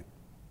attitude.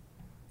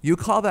 You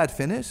call that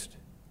finished?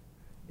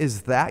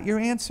 Is that your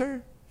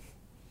answer?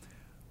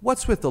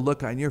 What's with the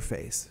look on your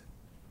face?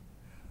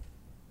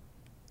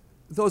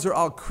 Those are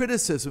all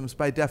criticisms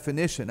by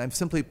definition. I'm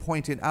simply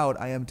pointing out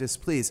I am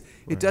displeased.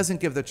 It doesn't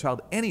give the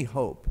child any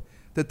hope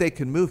that they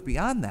can move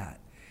beyond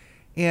that.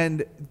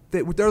 And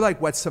they're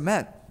like wet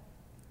cement.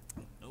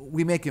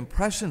 We make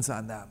impressions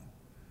on them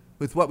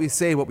with what we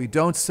say, what we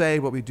don't say,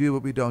 what we do,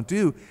 what we don't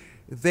do.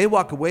 They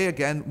walk away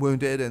again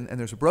wounded, and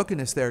there's a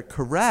brokenness there.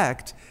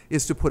 Correct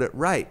is to put it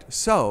right.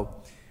 So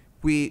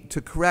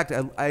to correct,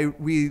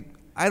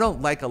 I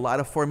don't like a lot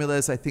of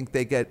formulas. I think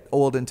they get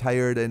old and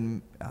tired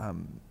and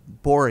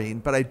boring,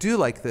 but I do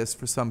like this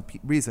for some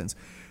reasons.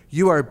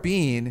 You are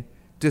being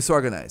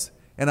disorganized.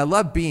 And I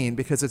love being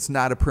because it's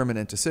not a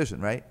permanent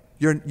decision, right?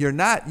 You are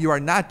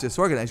not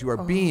disorganized. You are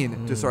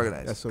being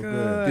disorganized. That's so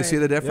good. Do you see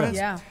the difference?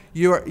 Yeah.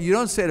 You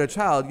don't say to a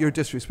child, you're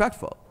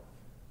disrespectful.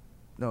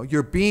 No,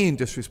 you're being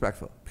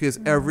disrespectful, because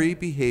every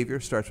behavior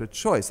starts with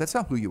choice. That's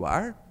not who you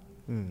are.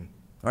 All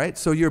right?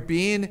 So you're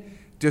being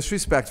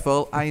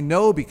disrespectful. I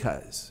know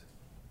because.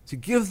 To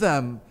give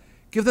them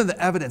the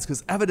evidence,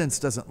 because evidence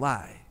doesn't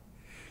lie.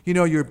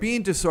 You're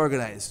being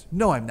disorganized.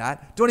 No, I'm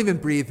not. Don't even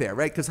breathe there,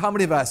 right? Because how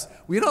many of us,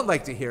 we don't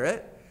like to hear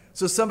it.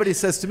 So somebody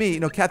says to me,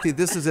 Kathy,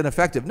 this is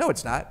ineffective. No,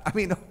 it's not. I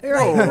mean,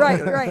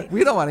 Right.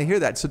 We don't want to hear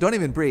that. So don't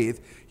even breathe.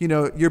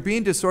 You're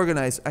being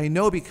disorganized. I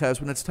know because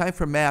when it's time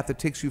for math, it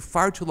takes you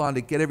far too long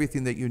to get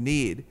everything that you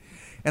need.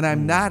 And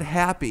I'm not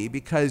happy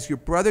because your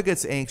brother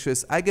gets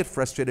anxious. I get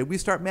frustrated. We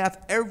start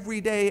math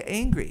every day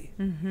angry.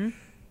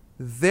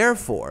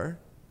 Therefore,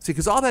 see,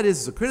 because all that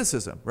is a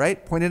criticism,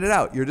 right? Pointing it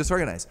out. You're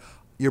disorganized.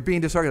 You're being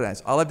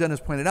disorganized. All I've done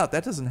is point it out.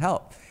 That doesn't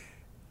help.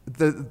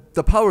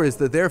 The power is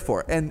the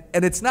therefore, and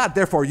it's not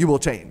therefore you will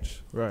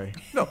change. Right.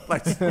 No,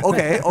 like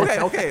okay.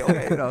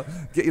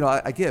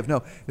 I give.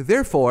 No,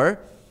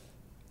 therefore,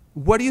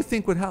 what do you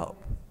think would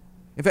help?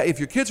 In fact, if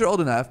your kids are old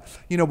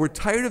enough, we're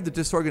tired of the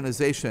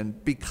disorganization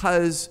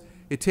because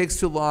it takes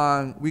too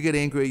long. We get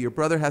angry. Your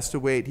brother has to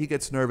wait. He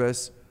gets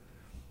nervous.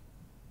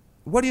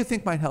 What do you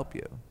think might help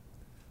you?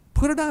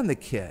 Put it on the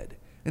kid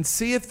and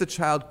see if the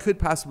child could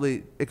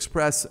possibly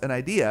express an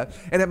idea.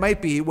 And it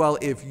might be, well,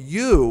 if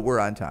you were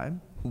on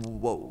time,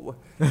 whoa,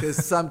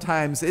 because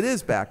sometimes it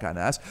is back on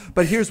us.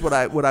 But here's what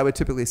I would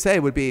typically say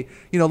would be,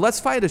 let's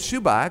find a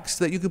shoebox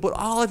that you can put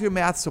all of your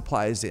math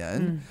supplies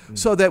in,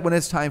 so that when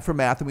it's time for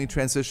math and we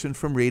transition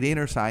from reading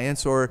or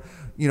science or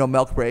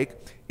milk break,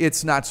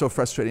 it's not so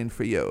frustrating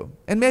for you.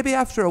 And maybe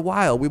after a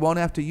while we won't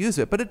have to use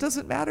it, but it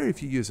doesn't matter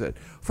if you use it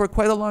for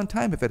quite a long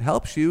time. If it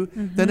helps you,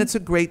 then it's a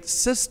great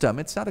system.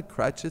 It's not a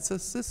crutch, it's a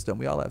system.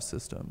 We all have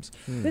systems.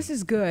 This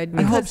is good.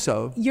 I hope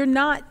so.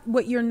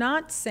 What you're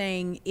not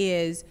saying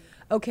is,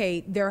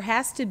 okay, there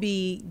has to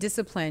be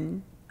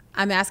discipline.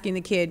 I'm asking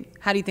the kid,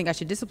 how do you think I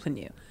should discipline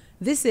you?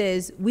 This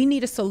is, we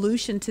need a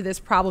solution to this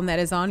problem that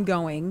is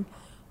ongoing.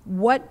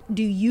 What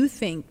do you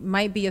think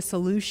might be a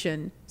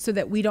solution so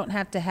that we don't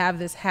have to have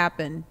this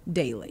happen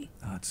daily?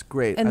 Oh, that's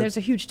great. And there's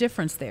a huge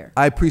difference there.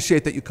 I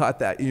appreciate that you caught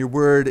that. Your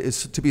word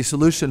is to be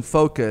solution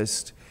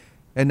focused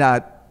and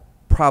not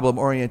problem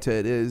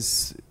oriented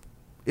is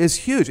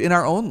huge in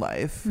our own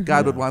life.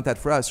 God would want that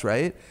for us,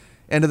 right?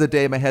 End of the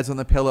day, my head's on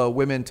the pillow.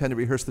 Women tend to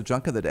rehearse the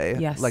junk of the day.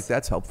 Yes. Like,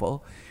 that's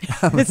helpful.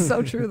 It's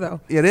so true, though.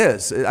 It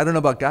is. I don't know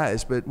about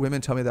guys, but women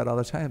tell me that all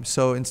the time.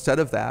 So instead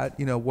of that,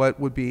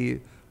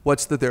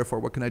 what's the therefore?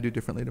 What can I do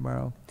differently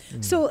tomorrow?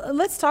 So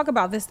let's talk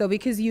about this, though,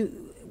 because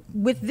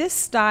with this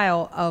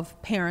style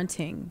of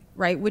parenting,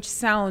 right, which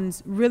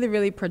sounds really,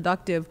 really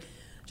productive,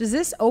 does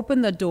this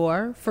open the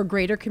door for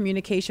greater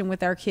communication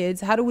with our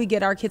kids? How do we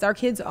get our kids? Our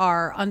kids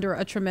are under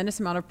a tremendous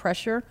amount of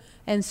pressure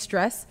and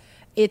stress.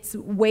 It's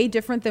way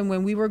different than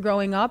when we were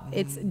growing up.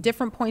 It's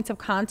different points of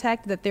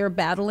contact that they're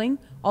battling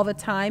all the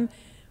time.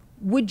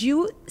 Would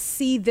you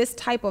see this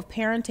type of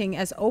parenting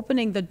as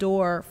opening the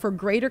door for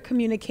greater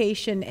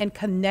communication and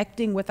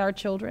connecting with our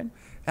children?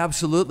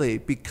 Absolutely,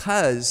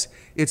 because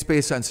it's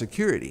based on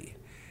security.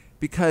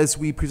 Because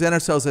we present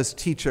ourselves as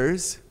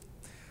teachers.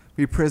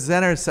 We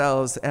present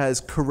ourselves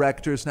as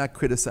correctors, not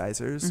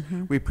criticizers.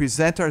 We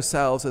present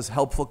ourselves as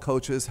helpful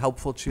coaches,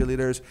 helpful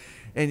cheerleaders.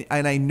 And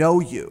I know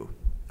you.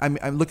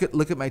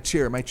 Look at my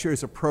chair. My chair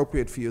is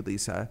appropriate for you,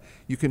 Lisa.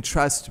 You can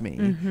trust me.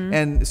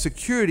 And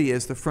security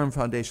is the firm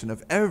foundation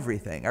of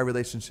everything. Our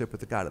relationship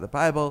with the God of the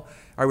Bible,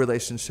 our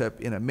relationship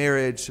in a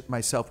marriage,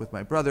 myself with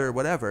my brother,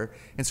 whatever,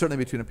 and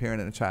certainly between a parent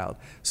and a child.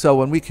 So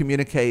when we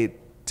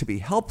communicate to be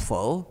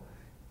helpful,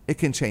 it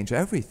can change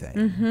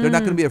everything. They're not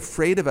going to be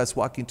afraid of us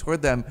walking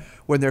toward them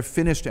when they're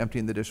finished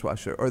emptying the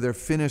dishwasher or they're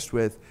finished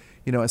with,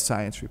 a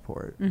science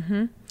report.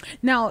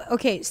 Now,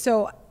 okay,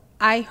 so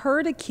I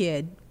heard a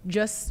kid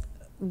just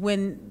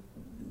when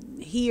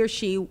he or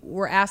she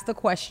were asked the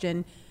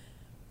question,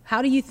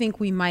 how do you think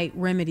we might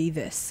remedy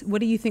this?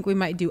 What do you think we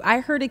might do? I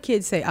heard a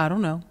kid say, I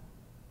don't know.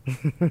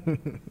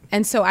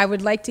 And so I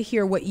would like to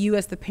hear what you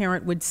as the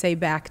parent would say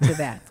back to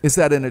that. Is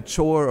that in a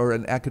chore or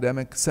an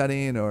academic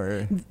setting,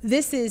 or?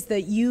 This is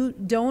that you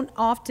don't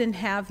often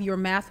have your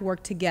math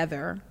work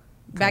together.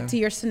 Back to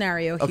your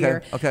scenario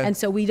here. And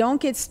so we don't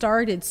get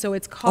started, so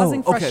it's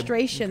causing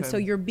frustration. So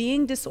you're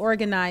being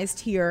disorganized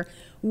here.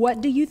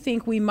 What do you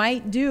think we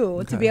might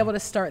do to be able to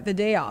start the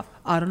day off?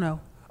 I don't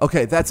know.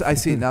 Okay, I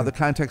see now the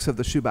context of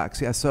the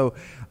shoebox. Yeah, so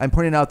I'm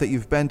pointing out that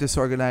you've been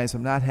disorganized.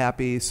 I'm not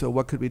happy. So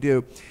what could we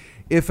do?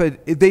 If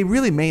they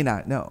really may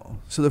not know.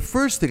 So the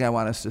first thing I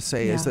want us to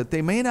say is that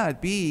they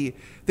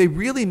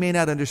really may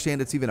not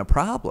understand it's even a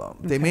problem.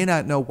 They may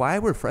not know why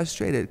we're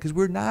frustrated, because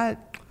we're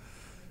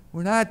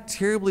not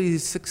terribly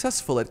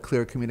successful at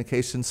clear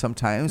communication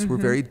sometimes. We're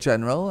very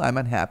general. I'm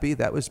unhappy.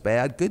 That was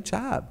bad. Good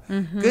job.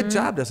 Good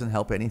job doesn't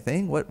help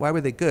anything. Why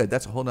were they good?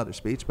 That's a whole nother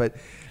speech. But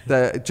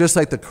just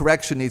like the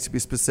correction needs to be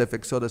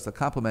specific, so does the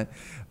compliment.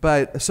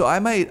 But so I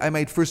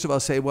might first of all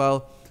say,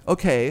 well,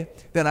 okay,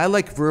 then I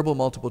like verbal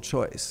multiple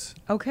choice.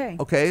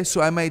 Okay, so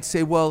I might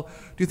say, well, do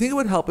you think it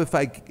would help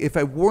if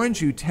I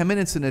warned you 10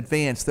 minutes in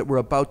advance that we're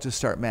about to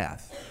start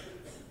math,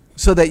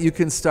 so that you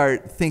can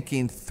start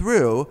thinking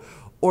through?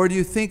 Or do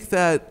you think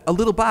that a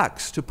little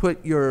box to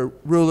put your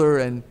ruler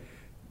and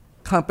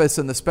compass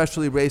and the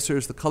special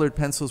erasers, the colored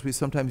pencils we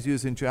sometimes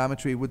use in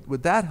geometry,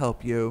 would that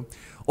help you?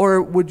 Or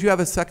would you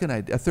have a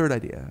third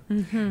idea?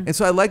 And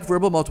so I like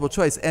verbal multiple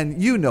choice. And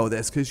you know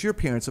this because you're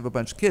parents of a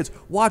bunch of kids.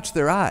 Watch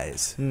their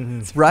eyes,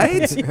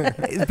 right?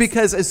 Yes.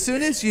 Because as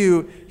soon as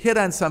you hit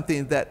on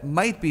something that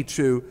might be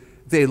true,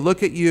 they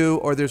look at you,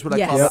 or there's what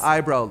I call the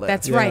eyebrow lift.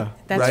 That's right.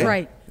 That's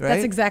right.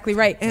 That's exactly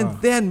right.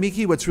 And then,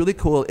 Meeke, what's really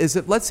cool is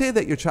if, let's say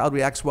that your child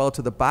reacts well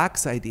to the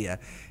box idea,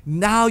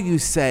 now you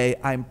say,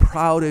 I'm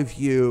proud of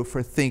you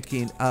for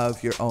thinking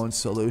of your own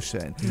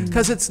solution.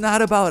 Because it's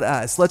not about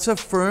us. Let's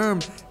affirm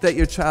that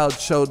your child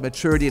showed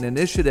maturity and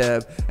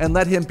initiative, and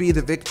let him be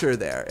the victor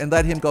there, and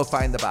let him go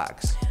find the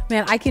box.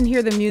 Man, I can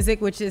hear the music,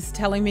 which is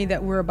telling me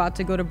that we're about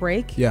to go to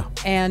break. Yeah.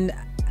 And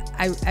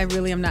I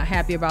really am not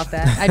happy about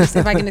that.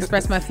 If I can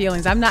express my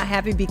feelings, I'm not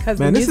happy because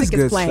the music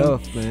is playing.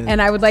 Stuff, man.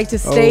 And I would like to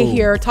stay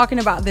here talking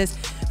about this,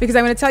 because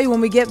I'm going to tell you, when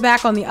we get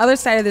back on the other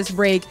side of this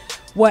break,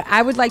 what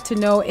I would like to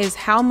know is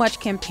how much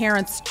can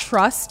parents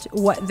trust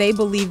what they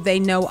believe they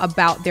know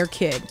about their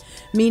kid,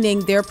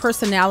 meaning their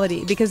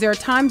personality? Because there are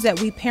times that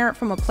we parent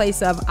from a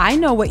place of, I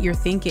know what you're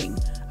thinking.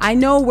 I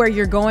know where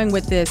you're going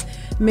with this.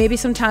 Maybe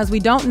sometimes we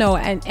don't know.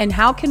 And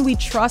how can we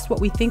trust what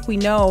we think we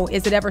know?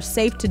 Is it ever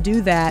safe to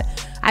do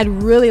that? I'd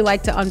really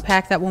like to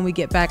unpack that when we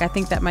get back. I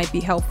think that might be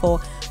helpful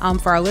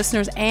for our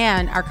listeners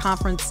and our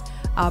conference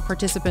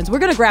participants. We're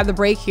going to grab the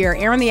break here.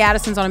 Aaron the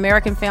Addisons on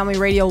American Family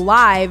Radio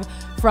live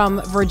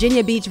from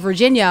Virginia Beach,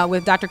 Virginia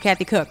with Dr.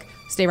 Kathy Koch.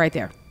 Stay right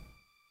there.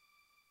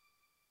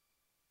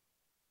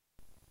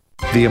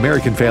 The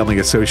American Family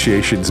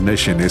Association's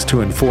mission is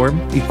to inform,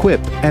 equip,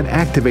 and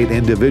activate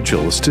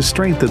individuals to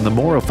strengthen the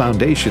moral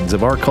foundations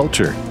of our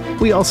culture.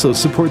 We also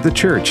support the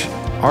church.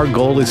 Our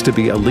goal is to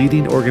be a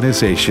leading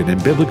organization in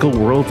biblical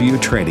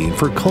worldview training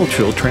for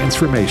cultural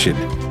transformation.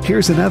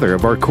 Here's another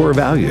of our core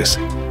values.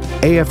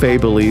 AFA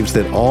believes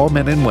that all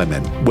men and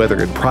women,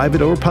 whether in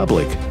private or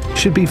public,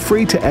 should be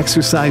free to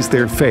exercise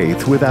their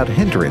faith without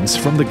hindrance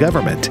from the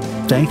government.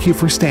 Thank you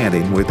for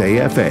standing with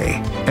AFA,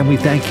 and we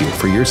thank you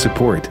for your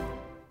support.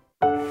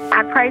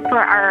 I pray for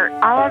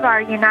all of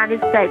our United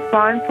States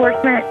law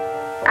enforcement.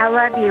 I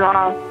love you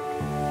all.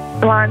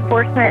 Law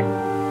enforcement,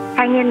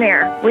 hang in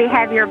there. We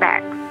have your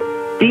back.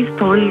 These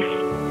police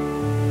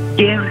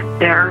give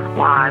their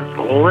lives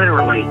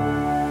literally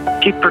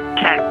to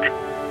protect.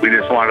 We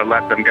just want to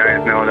let them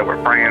guys know that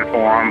we're praying for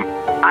them.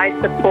 I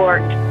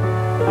support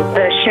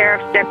the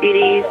sheriff's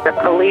deputies, the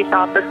police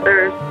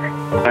officers.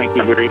 Thank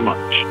you very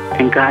much,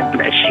 and God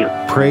bless you.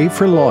 Pray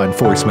for law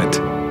enforcement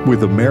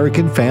with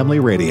American Family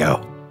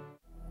Radio.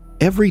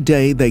 Every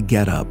day they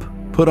get up,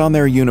 put on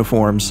their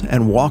uniforms,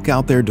 and walk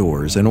out their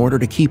doors in order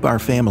to keep our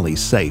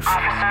families safe.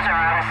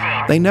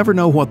 They never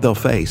know what they'll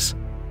face,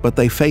 but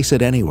they face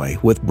it anyway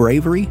with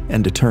bravery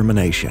and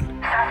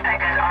determination.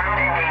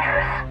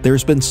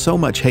 There's been so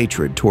much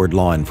hatred toward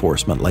law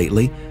enforcement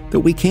lately that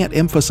we can't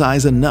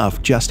emphasize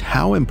enough just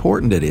how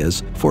important it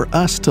is for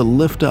us to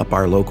lift up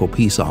our local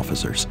peace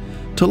officers,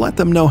 to let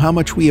them know how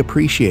much we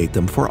appreciate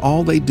them for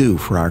all they do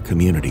for our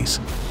communities.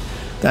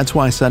 That's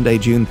why Sunday,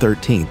 June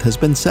 13th has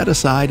been set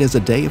aside as a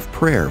day of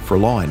prayer for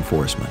law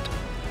enforcement.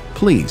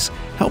 Please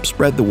help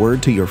spread the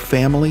word to your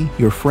family,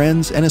 your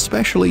friends, and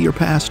especially your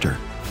pastor.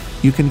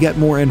 You can get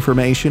more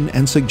information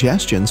and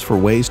suggestions for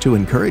ways to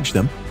encourage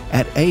them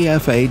at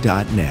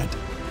afa.net.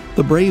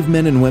 The brave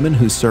men and women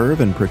who serve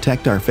and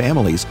protect our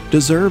families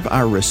deserve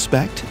our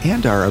respect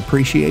and our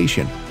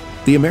appreciation.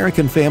 The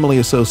American Family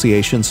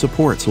Association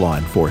supports law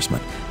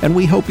enforcement, and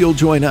we hope you'll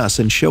join us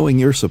in showing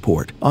your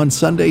support on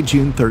Sunday,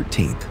 June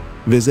 13th.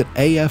 Visit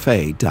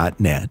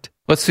afa.net.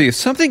 Let's see, if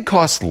something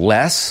costs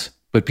less,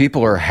 but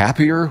people are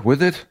happier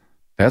with it,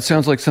 that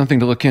sounds like something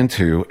to look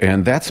into,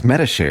 and that's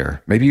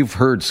MediShare. Maybe you've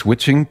heard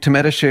switching to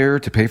MediShare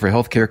to pay for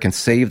healthcare can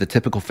save the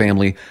typical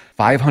family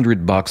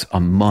 $500 a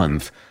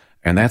month,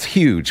 and that's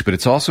huge, but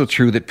it's also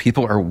true that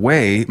people are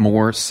way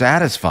more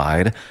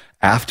satisfied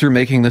after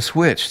making the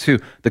switch, too.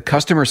 The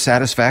customer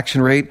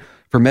satisfaction rate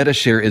for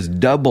MediShare is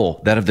double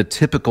that of the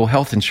typical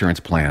health insurance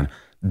plan.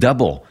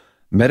 Double.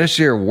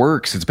 MediShare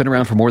works. It's been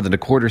around for more than a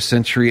quarter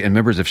century, and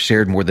members have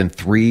shared more than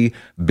 $3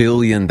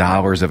 billion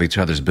of each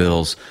other's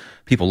bills.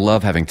 People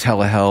love having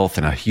telehealth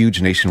and a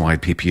huge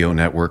nationwide PPO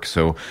network.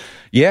 So,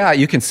 yeah,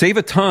 you can save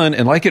a ton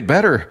and like it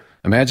better.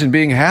 Imagine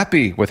being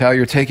happy with how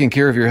you're taking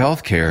care of your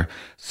health care.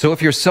 So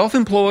if you're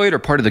self-employed or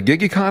part of the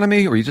gig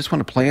economy, or you just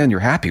want a plan you're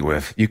happy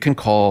with, you can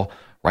call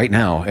right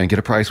now and get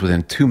a price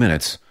within 2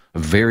 minutes. A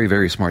very,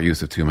 very smart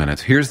use of 2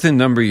 minutes. Here's the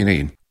number you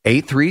need.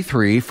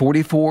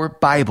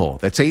 833-44-BIBLE.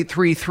 That's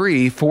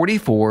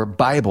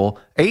 833-44-BIBLE.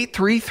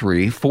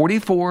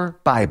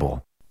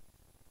 833-44-BIBLE.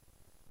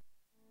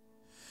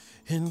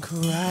 In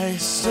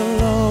Christ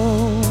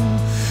alone,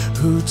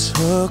 who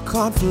took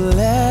on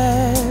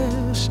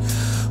flesh,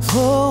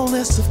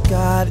 fullness of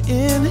God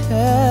in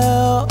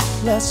hell,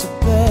 let's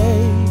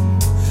obey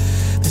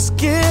this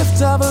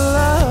gift of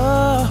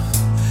love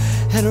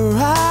and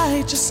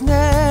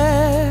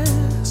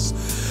righteousness,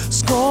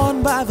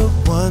 scorned by the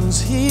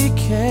ones he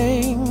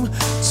came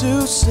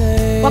to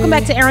save. Welcome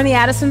back to Aaron the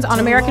Addisons on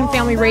American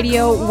Family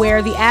Radio,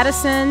 where the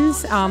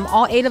Addisons,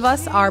 all 8 of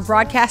us, are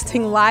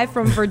broadcasting live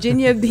from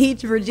Virginia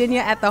Beach,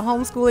 Virginia at the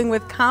Homeschooling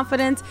with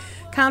Confidence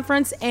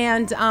Conference.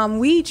 And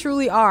we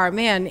truly are,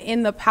 man,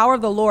 in the power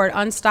of the Lord,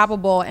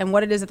 unstoppable, and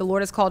what it is that the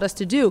Lord has called us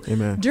to do.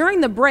 Amen. During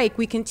the break,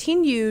 we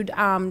continued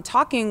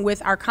talking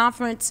with our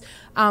conference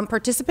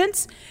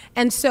participants.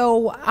 And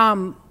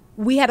so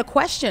we had a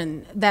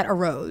question that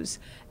arose.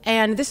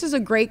 And this is a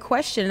great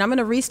question. And I'm going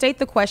to restate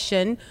the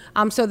question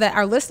so that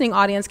our listening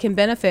audience can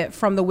benefit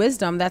from the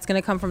wisdom that's going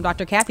to come from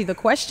Dr. Kathy. The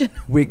question.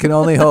 We can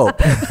only hope.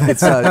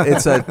 It's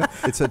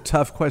a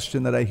tough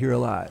question that I hear a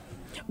lot.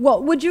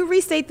 Well, would you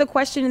restate the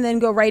question and then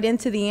go right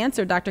into the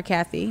answer, Dr.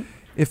 Kathy?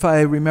 If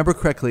I remember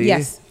correctly,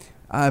 yes.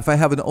 If I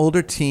have an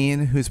older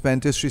teen who's been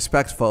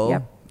disrespectful,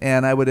 yep.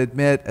 and I would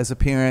admit as a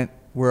parent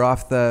we're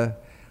off the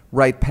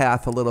right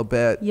path a little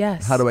bit,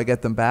 yes. How do I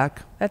get them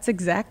back? That's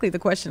exactly the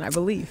question, I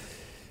believe.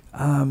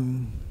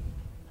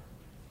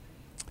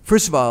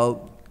 First of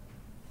all,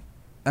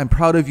 I'm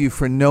proud of you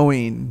for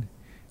knowing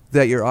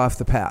that you're off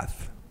the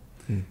path.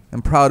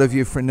 I'm proud of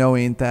you for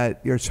knowing that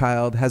your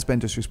child has been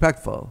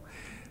disrespectful,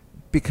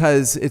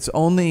 because it's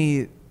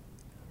only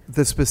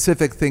the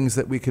specific things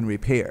that we can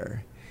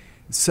repair.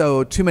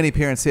 So too many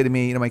parents say to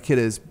me, my kid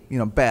is,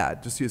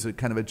 bad, just use a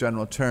kind of a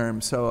general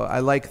term. So I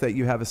like that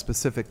you have a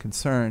specific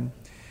concern.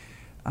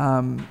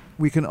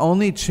 We can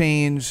only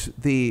change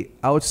the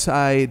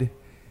outside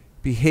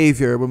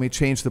behavior when we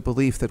change the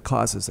belief that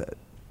causes it.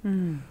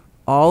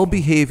 All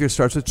behavior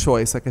starts with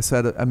choice, like I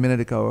said a minute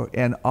ago,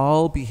 and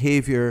all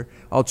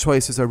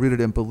choices are rooted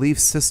in belief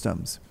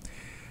systems.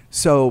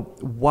 So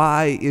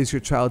why is your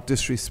child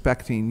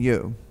disrespecting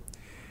you?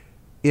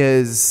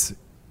 Is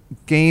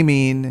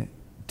gaming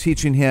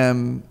teaching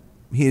him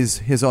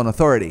his own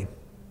authority?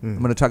 I'm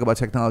going to talk about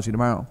technology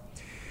tomorrow.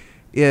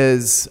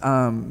 Is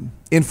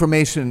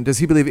information, does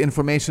he believe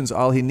information's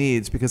all he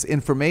needs? Because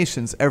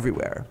information's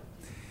everywhere.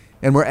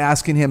 And we're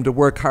asking him to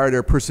work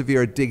harder,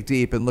 persevere, dig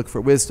deep, and look for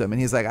wisdom.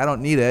 And he's like, I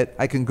don't need it.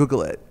 I can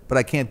Google it. But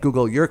I can't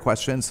Google your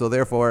question, so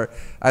therefore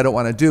I don't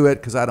want to do it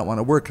because I don't want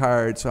to work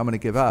hard, so I'm going to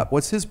give up.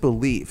 What's his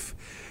belief?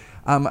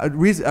 I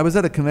was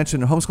at a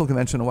convention, a homeschool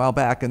convention a while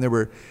back, and there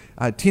were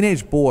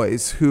teenage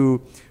boys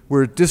who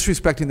were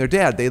disrespecting their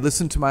dad. They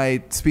listened to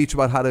my speech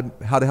about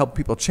how to help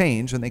people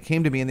change, and they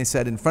came to me and they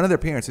said, in front of their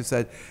parents, they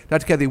said,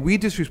 Dr. Kathy, we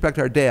disrespect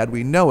our dad.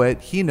 We know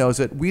it. He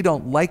knows it. We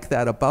don't like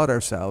that about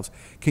ourselves.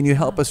 Can you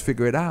help us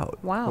figure it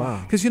out?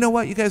 Wow. Because you know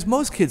what, you guys,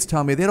 most kids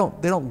tell me they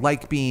don't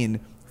like being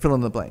fill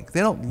in the blank.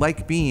 They don't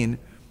like being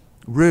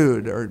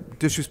rude or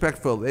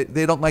disrespectful.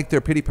 They don't like their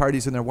pity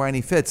parties and their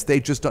whiny fits. They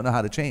just don't know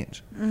how to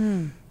change.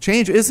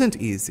 Change isn't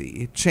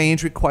easy.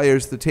 Change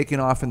requires the taking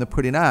off and the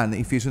putting on.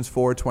 Ephesians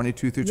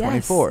 4:22 through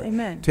 24.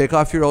 Amen. Take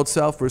off your old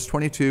self, verse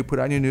 22, put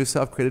on your new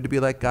self, created to be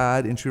like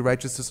God in true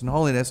righteousness and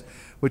holiness,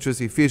 which was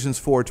Ephesians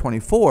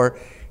 4:24.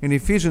 And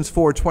Ephesians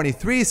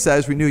 4:23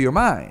 says, renew your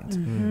mind.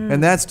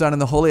 And that's done in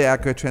the holy,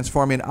 accurate,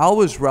 transforming,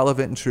 always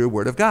relevant and true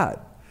Word of God.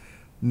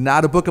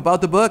 Not a book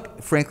about the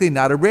book, frankly,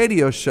 not a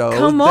radio show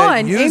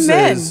that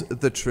uses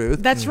the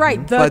truth. That's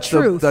right, the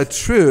truth. The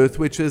truth,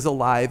 which is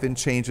alive and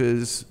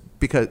changes,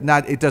 because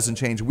it doesn't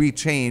change, we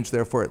change,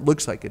 therefore it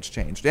looks like it's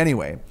changed.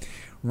 Anyway,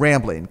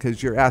 rambling,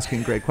 because you're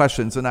asking great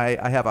questions, and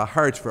I have a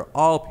heart for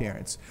all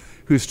parents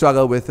who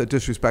struggle with a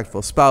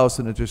disrespectful spouse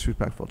and a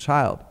disrespectful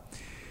child.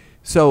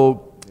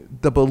 So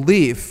the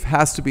belief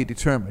has to be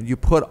determined. You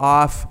put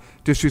off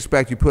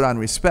disrespect, you put on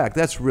respect.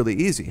 That's really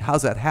easy.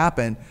 How's that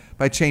happen?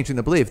 By changing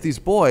the belief. These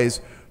boys,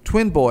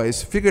 twin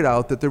boys, figured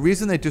out that the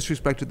reason they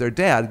disrespected their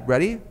dad,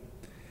 ready?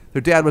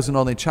 Their dad was an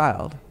only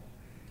child.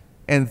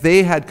 And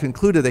they had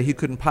concluded that he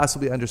couldn't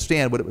possibly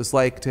understand what it was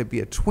like to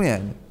be a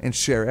twin and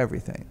share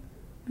everything.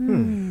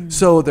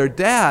 So their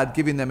dad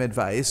giving them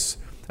advice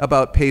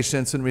about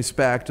patience and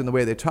respect and the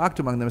way they talked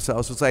among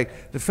themselves was like,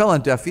 it fell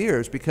on deaf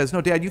ears because,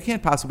 no, Dad, you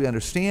can't possibly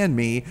understand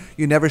me.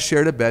 You never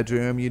shared a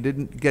bedroom. You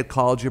didn't get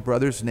called your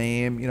brother's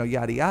name,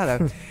 yada,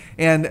 yada.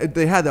 And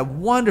they had a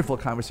wonderful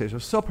conversation. I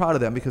was so proud of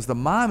them because the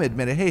mom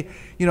admitted, hey,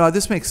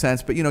 this makes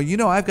sense, but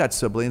I've got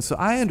siblings, so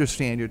I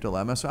understand your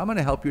dilemma, so I'm going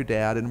to help your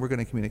dad and we're going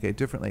to communicate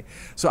differently.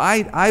 So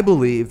I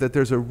believe that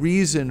there's a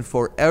reason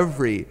for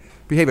every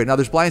behavior. Now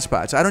there's blind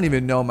spots. I don't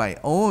even know my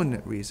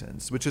own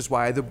reasons, which is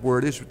why the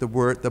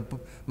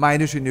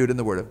mind is renewed in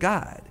the Word of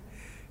God.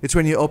 It's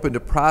when you open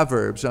to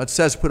Proverbs. Now it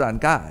says put on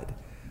God.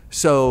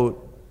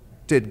 So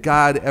did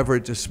God ever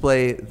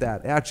display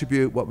that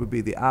attribute? What would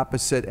be the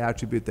opposite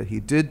attribute that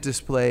he did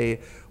display?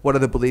 What are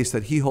the beliefs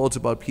that he holds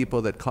about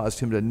people that caused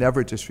him to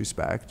never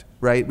disrespect,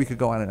 right? We could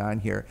go on and on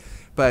here.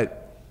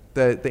 But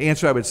the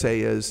answer I would say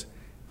is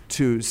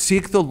to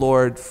seek the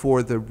Lord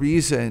for the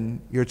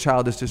reason your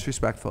child is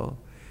disrespectful.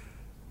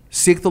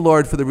 Seek the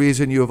Lord for the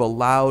reason you have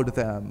allowed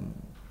them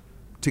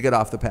to get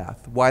off the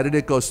path. Why did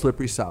it go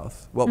slippery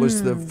south? What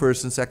was the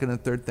first and second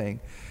and third thing?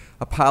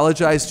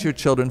 Apologize to your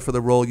children for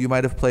the role you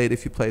might have played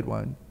if you played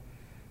one.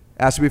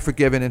 Ask to be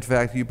forgiven, in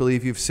fact, you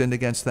believe you've sinned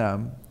against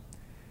them.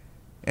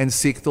 And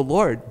seek the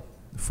Lord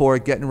for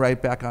getting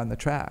right back on the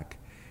track.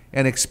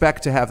 And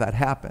expect to have that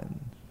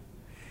happen.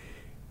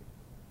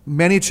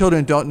 Many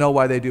children don't know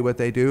why they do what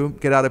they do.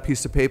 Get out a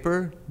piece of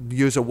paper,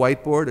 use a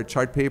whiteboard or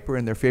chart paper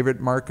in their favorite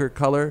marker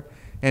color,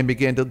 and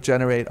begin to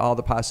generate all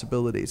the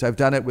possibilities. I've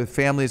done it with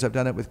families, I've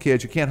done it with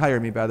kids. You can't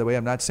hire me, by the way,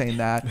 I'm not saying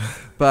that.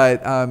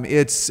 But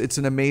it's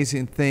an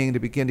amazing thing to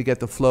begin to get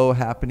the flow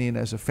happening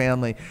as a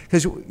family.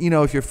 Because,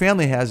 if your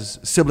family has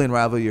sibling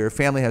rivalry, your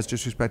family has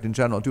disrespect in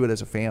general, do it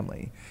as a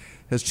family.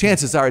 Because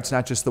chances are it's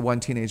not just the one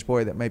teenage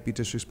boy that might be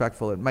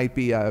disrespectful. It might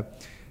be, I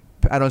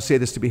don't say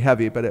this to be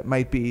heavy, but it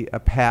might be a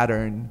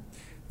pattern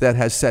that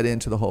has set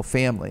into the whole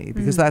family,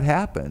 because that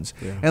happens.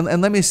 Yeah.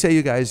 And let me say,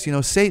 you guys,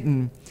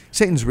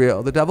 Satan's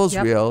real. The devil's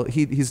real.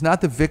 He's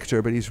not the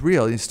victor, but he's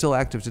real. He's still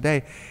active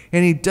today.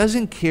 And he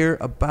doesn't care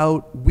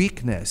about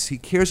weakness. He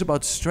cares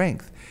about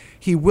strength.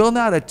 He will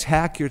not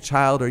attack your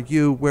child or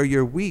you where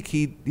you're weak.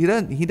 He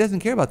doesn't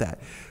care about that.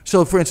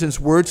 So, for instance,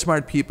 word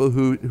smart people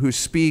who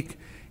speak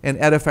and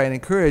edify and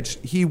encourage,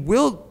 he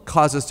will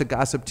cause us to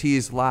gossip,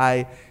 tease,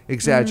 lie,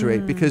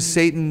 exaggerate, because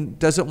Satan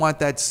doesn't want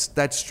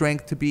that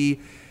strength to be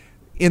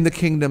in the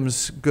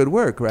kingdom's good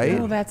work, right?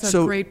 Oh, that's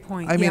a great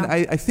point. I mean,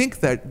 I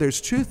think that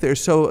there's truth there.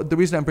 So the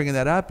reason I'm bringing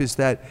that up is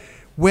that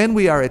when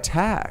we are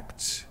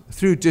attacked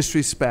through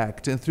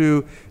disrespect and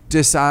through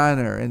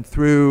dishonor and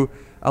through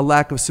a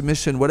lack of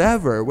submission,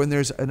 whatever, when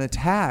there's an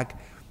attack,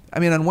 I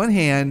mean, on one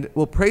hand,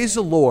 well, praise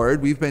the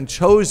Lord, we've been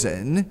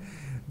chosen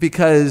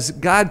because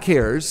God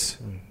cares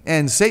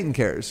and Satan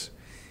cares.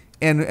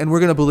 And we're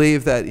going to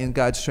believe that in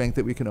God's strength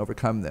that we can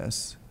overcome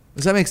this.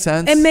 Does that make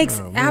sense? It makes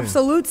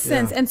absolute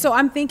sense. Yeah. And so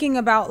I'm thinking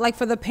about, like,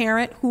 for the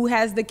parent who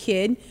has the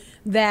kid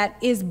that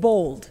is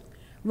bold,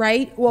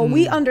 right? Well,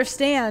 we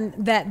understand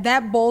that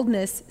that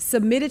boldness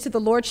submitted to the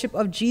lordship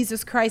of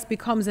Jesus Christ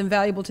becomes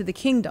invaluable to the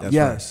kingdom. That's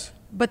yes. Right.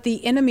 But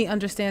the enemy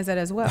understands that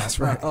as well. That's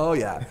right. Oh,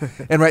 yeah.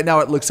 And right now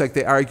it looks like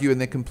they argue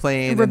and they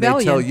complain and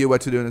they tell you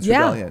what to do, and it's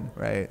rebellion,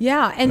 right?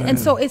 Yeah, and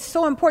so it's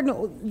so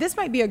important. This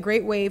might be a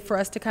great way for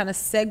us to kind of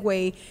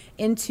segue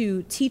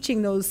into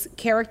teaching those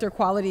character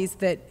qualities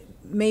that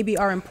maybe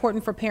are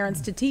important for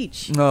parents to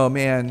teach. Oh,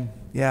 man.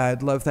 Yeah,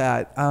 I'd love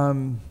that.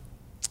 I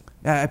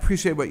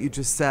appreciate what you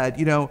just said.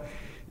 You know,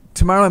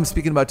 tomorrow I'm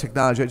speaking about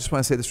technology. I just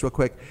want to say this real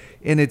quick.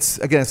 And it's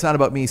not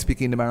about me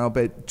speaking tomorrow,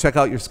 but check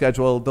out your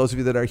schedule. Those of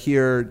you that are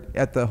here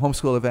at the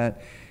homeschool event,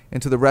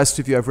 and to the rest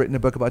of you, I've written a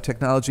book about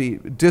technology.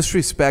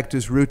 Disrespect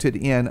is rooted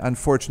in,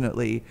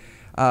 unfortunately,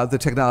 the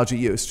technology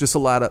use, just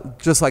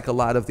like a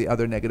lot of the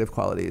other negative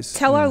qualities.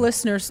 Tell our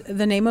listeners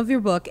the name of your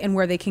book and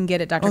where they can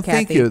get it, Dr. Kathy.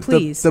 Thank you.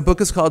 Please. The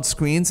book is called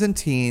Screens and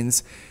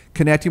Teens,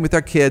 Connecting with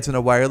Our Kids in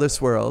a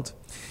Wireless World.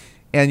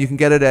 And you can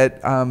get it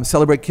at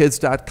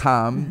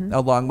celebratekids.com,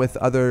 along with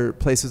other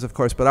places, of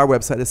course. But our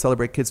website is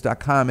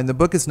celebratekids.com. And the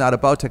book is not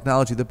about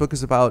technology. The book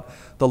is about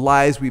the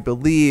lies we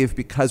believe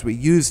because we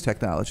use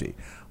technology.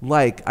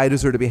 Like, I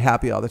deserve to be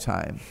happy all the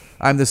time.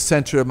 I'm the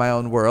center of my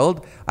own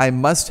world. I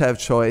must have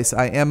choice.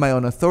 I am my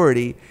own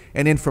authority.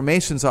 And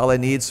information's all I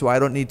need, so I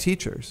don't need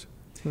teachers.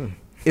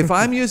 If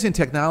I'm using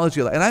technology,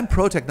 and I'm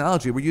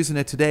pro-technology, we're using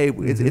it today,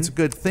 it's a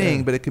good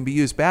thing, but it can be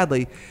used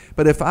badly.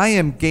 But if I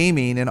am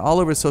gaming and all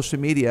over social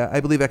media,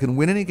 I believe I can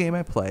win any game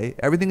I play.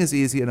 Everything is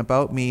easy and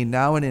about me,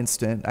 now and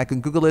instant. I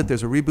can Google it,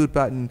 there's a reboot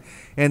button,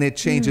 and it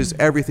changes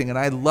everything. And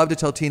I love to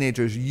tell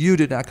teenagers, you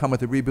did not come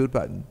with a reboot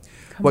button.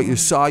 What you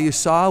saw,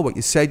 what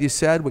you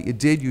said, what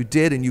you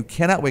did, and you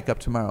cannot wake up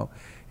tomorrow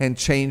and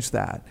change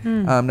that.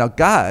 Now,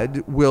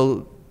 God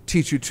will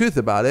teach you truth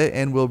about it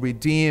and will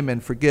redeem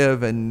and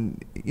forgive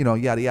and,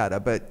 yada, yada.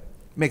 But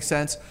makes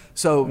sense?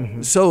 So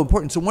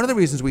important. So one of the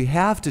reasons we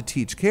have to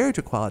teach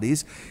character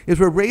qualities is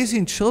we're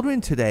raising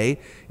children today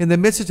in the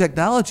midst of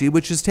technology,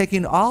 which is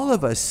taking all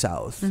of us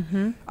south.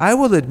 I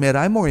will admit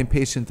I'm more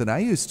impatient than I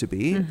used to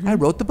be. I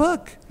wrote the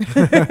book.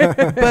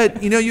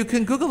 But, you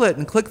can Google it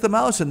and click the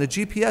mouse and the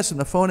GPS and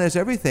the phone has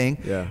everything.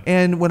 Yeah.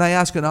 And when I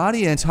ask an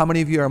audience, how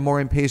many of you are more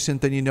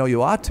impatient than you know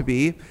you ought to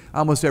be,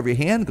 almost every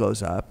hand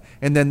goes up.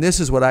 And then this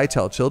is what I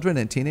tell children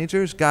and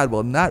teenagers: God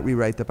will not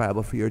rewrite the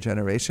Bible for your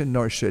generation,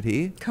 nor should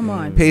he. Come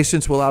on.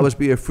 Patience will always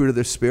be a fruit of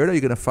the Spirit. Are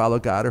you going to follow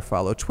God or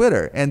follow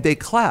Twitter? And they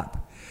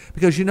clap.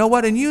 Because you know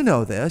what? And you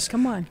know this.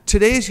 Come on.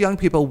 Today's young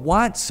people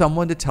want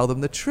someone to tell them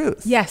the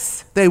truth.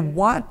 Yes. They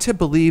want to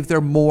believe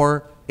they're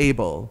more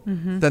able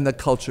than the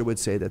culture would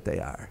say that they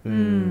are.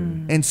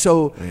 And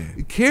so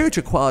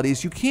character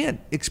qualities, you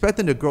can't expect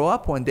them to grow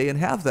up one day and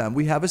have them.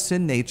 We have a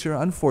sin nature,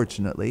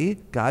 unfortunately.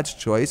 God's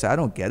choice. I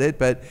don't get it,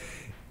 but,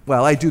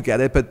 well, I do get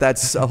it, but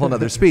that's a whole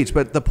nother speech.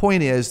 But the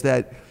point is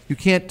that you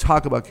can't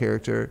talk about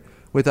character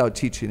without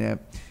teaching it.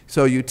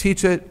 So you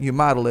teach it, you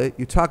model it,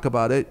 you talk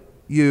about it,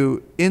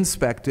 you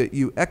inspect it,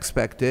 you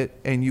expect it,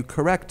 and you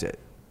correct it,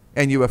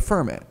 and you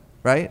affirm it,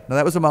 right? Now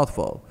that was a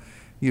mouthful.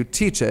 You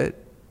teach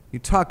it, you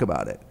talk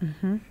about it,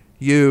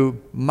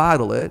 you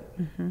model it,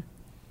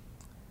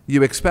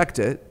 you expect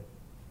it,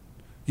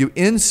 you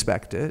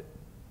inspect it,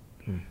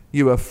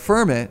 you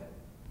affirm it,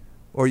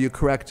 or you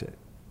correct it.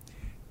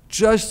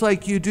 Just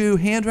like you do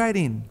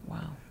handwriting.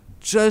 Wow.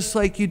 Just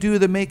like you do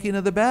the making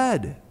of the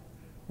bed.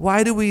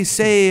 Why do we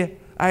say,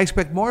 I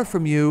expect more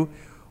from you?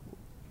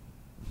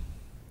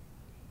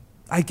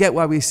 I get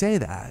why we say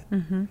that.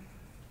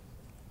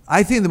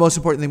 I think the most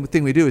important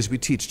thing we do is we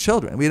teach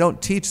children. We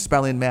don't teach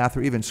spelling, math,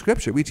 or even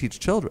scripture. We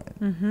teach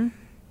children.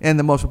 And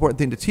the most important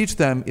thing to teach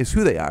them is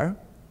who they are,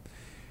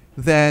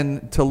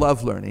 then to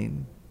love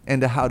learning,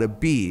 and to how to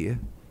be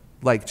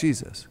like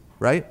Jesus,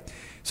 right?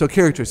 So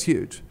character is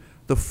huge.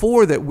 The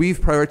 4 that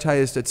we've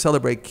prioritized at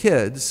Celebrate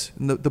Kids,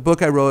 and the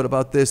book I wrote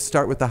about this,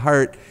 Start with the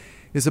Heart,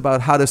 is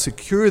about how to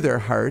secure their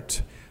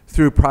heart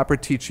through proper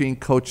teaching,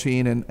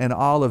 coaching, and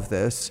all of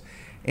this.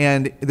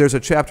 And there's a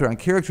chapter on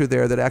character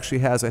there that actually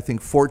has, I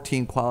think,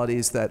 14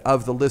 qualities that,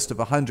 of the list of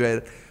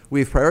 100,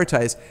 we've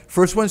prioritized.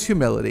 First one's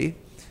humility,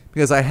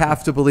 because I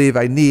have to believe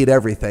I need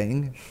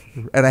everything,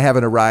 and I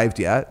haven't arrived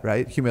yet,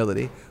 right?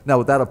 Humility.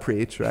 Now, that'll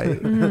preach, right?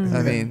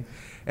 I mean,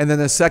 and then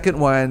the second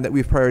one that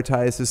we've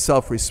prioritized is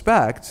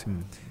self-respect,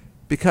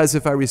 because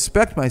if I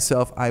respect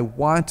myself, I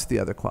want the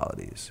other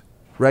qualities.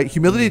 Right?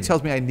 Humility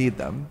tells me I need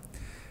them.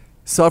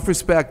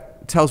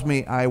 Self-respect tells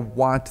me I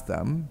want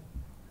them.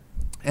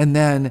 And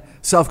then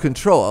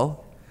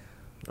self-control,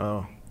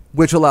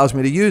 which allows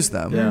me to use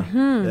them.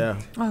 Yeah.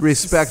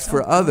 Respect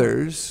for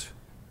others,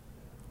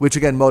 which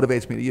again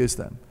motivates me to use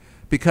them.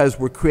 because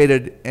we're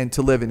created and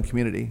to live in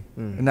community,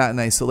 and not in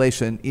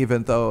isolation,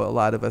 even though a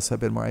lot of us have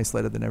been more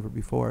isolated than ever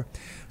before.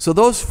 So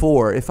those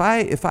four, if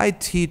I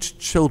teach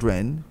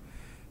children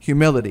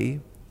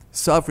humility,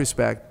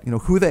 self-respect,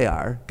 who they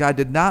are, God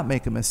did not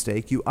make a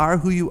mistake, you are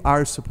who you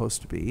are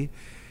supposed to be,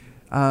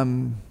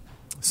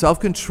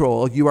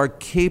 self-control, you are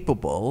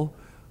capable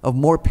of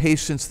more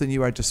patience than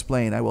you are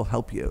displaying, I will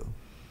help you.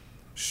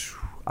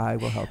 I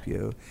will help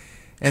you.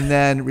 And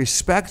then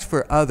respect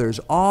for others,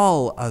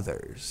 all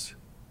others,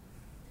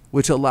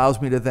 which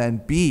allows me to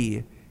then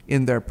be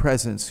in their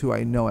presence who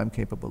I know I'm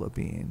capable of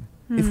being.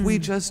 If we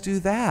just do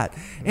that.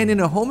 And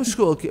in a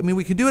homeschool,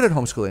 we can do it at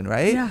homeschooling,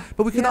 right? Yeah.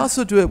 But we can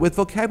also do it with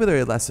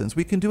vocabulary lessons.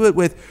 We can do it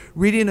with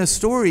reading a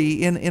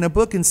story in a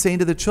book and saying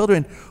to the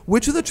children,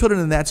 which of the children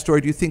in that story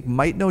do you think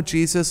might know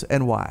Jesus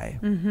and why?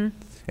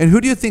 And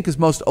who do you think is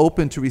most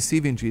open to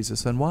receiving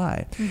Jesus and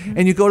why?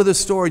 And you go to the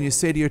store and you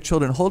say to your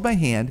children, hold my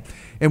hand.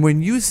 And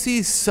when you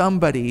see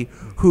somebody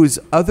who's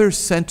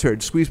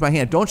other-centered, squeeze my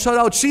hand. Don't shout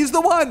out, she's the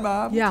one,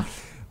 Mom. Yeah.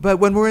 But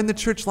when we're in the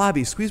church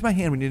lobby, squeeze my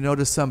hand when you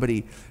notice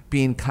somebody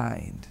being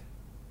kind.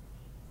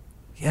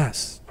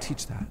 Yes,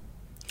 teach that.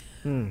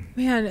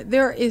 Man,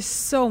 there is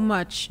so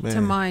much to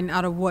mine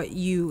out of what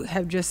you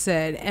have just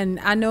said. And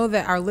I know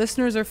that our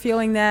listeners are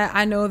feeling that.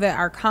 I know that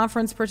our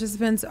conference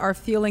participants are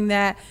feeling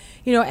that.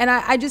 And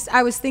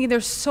I was thinking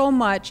there's so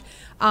much,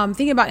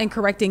 thinking about in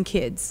correcting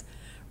kids,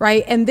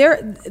 right? And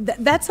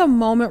that's a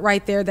moment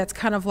right there that's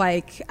kind of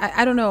like,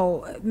 I don't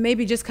know,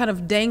 maybe just kind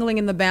of dangling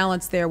in the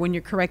balance there when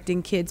you're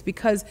correcting kids,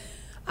 because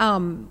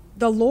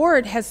the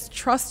Lord has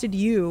trusted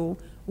you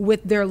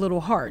with their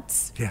little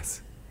hearts.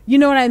 Yes. You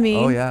know what I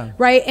mean? Oh, yeah.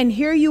 Right? And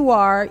here you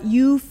are,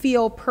 you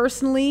feel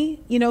personally,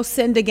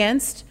 sinned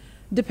against,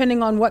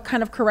 depending on what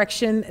kind of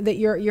correction that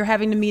you're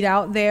having to meet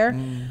out there.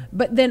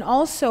 But then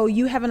also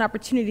you have an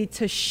opportunity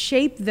to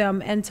shape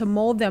them and to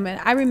mold them. And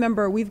I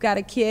remember we've got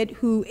a kid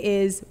who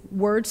is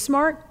word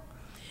smart,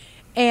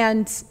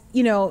 and,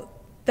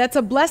 that's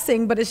a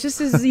blessing, but it's just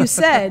as you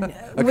said,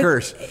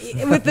 curse.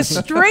 With the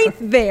strength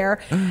there.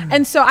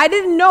 And so I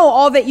didn't know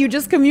all that you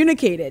just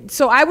communicated.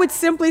 So I would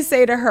simply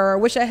say to her, I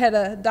wish I had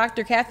a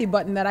Dr. Kathy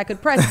button that I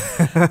could press,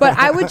 but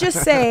I would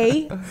just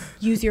say,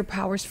 use your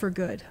powers for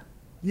good.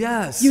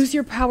 Yes. Use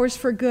your powers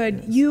for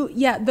good.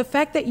 Yes. The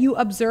fact that you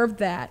observed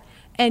that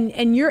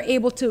and you're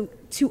able to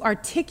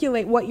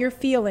articulate what you're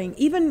feeling,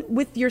 even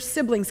with your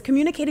siblings,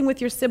 communicating with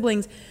your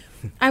siblings,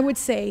 I would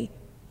say,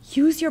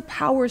 use your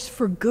powers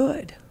for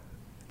good.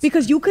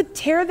 Because you could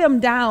tear them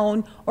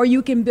down or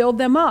you can build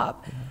them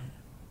up.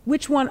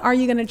 Which one are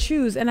you going to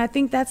choose? And I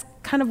think that's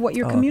kind of what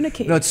you're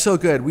communicating. No, it's so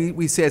good.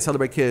 We say at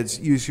Celebrate Kids,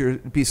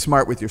 be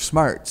smart with your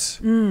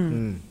smarts.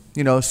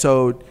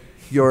 So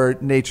your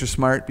nature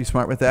smart, be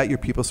smart with that. Your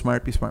people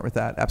smart, be smart with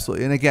that.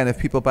 Absolutely. And again, if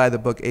people buy the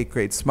book 8th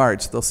Grade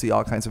Smarts, they'll see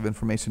all kinds of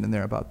information in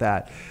there about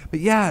that. But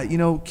yeah,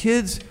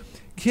 kids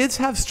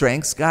have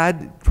strengths.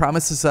 God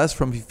promises us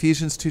from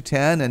Ephesians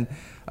 2:10 and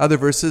other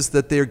verses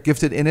that they're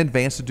gifted in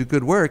advance to do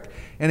good work.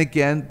 And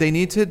again, they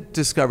need to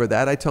discover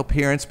that. I tell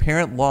parents,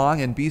 parent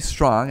long and be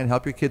strong and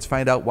help your kids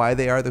find out why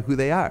they are who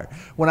they are.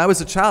 When I was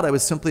a child, I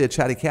was simply a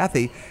chatty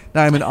Cathy.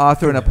 Now I'm an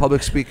author and a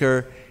public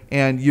speaker,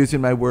 and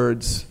using my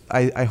words,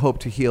 I hope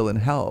to heal and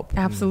help.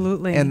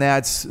 Absolutely. And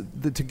that's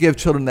to give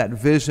children that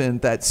vision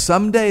that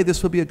someday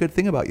this will be a good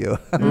thing about you.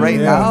 Right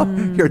now,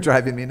 you're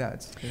driving me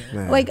nuts.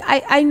 Like,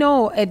 I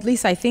know, at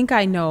least I think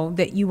I know,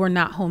 that you were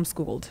not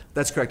homeschooled.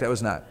 That's correct. I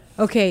was not.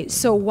 Okay,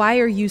 so why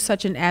are you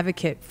such an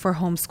advocate for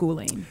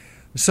homeschooling?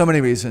 So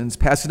many reasons.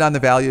 Passing on the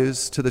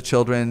values to the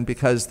children,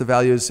 because the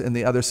values in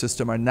the other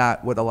system are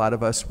not what a lot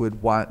of us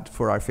would want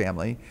for our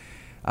family.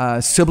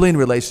 Sibling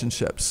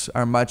relationships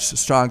are much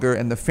stronger,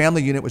 and the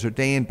family unit was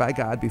ordained by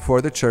God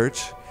before the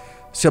church.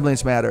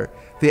 Siblings matter.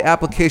 The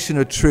application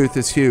of truth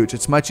is huge.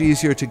 It's much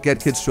easier to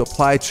get kids to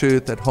apply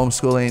truth at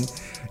homeschooling.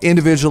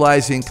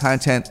 Individualizing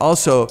content,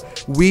 also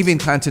weaving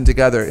content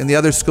together. In the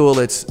other school,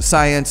 it's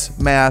science,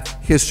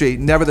 math, history,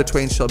 never the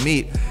twain shall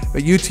meet.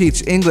 But you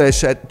teach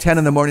English at 10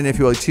 in the morning, if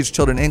you will, teach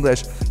children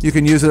English. You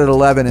can use it at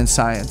 11 in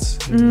science.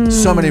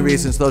 So many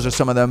reasons. Those are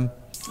some of them.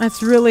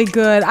 That's really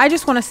good. I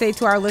just want to say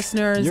to our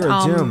listeners, you're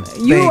a gem.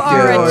 You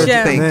are a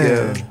gem.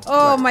 Thank you.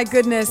 Oh my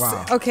goodness.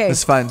 Wow. Okay.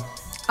 It's fun.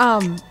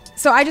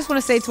 So I just want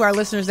to say to our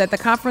listeners that the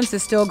conference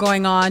is still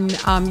going on.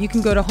 You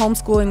can go to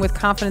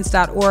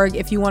homeschoolingwithconfidence.org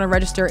if you want to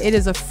register. It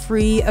is a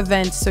free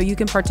event, so you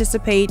can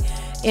participate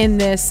in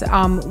this.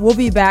 We'll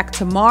be back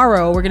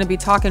tomorrow. We're going to be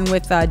talking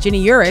with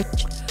Jenny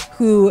Urich,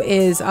 who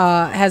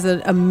has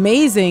an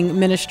amazing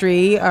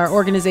ministry or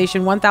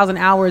organization, 1,000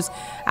 hours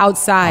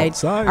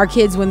outside. Our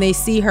kids, when they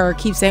see her,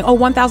 keep saying, oh,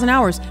 1,000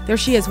 hours. There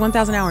she is,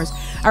 1,000 hours.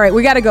 All right,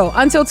 we got to go.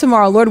 Until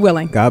tomorrow, Lord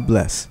willing. God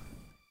bless.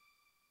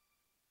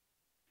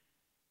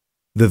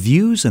 The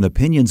views and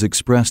opinions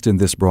expressed in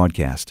this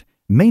broadcast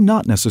may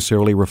not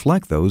necessarily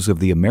reflect those of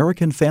the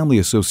American Family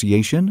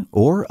Association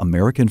or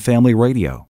American Family Radio.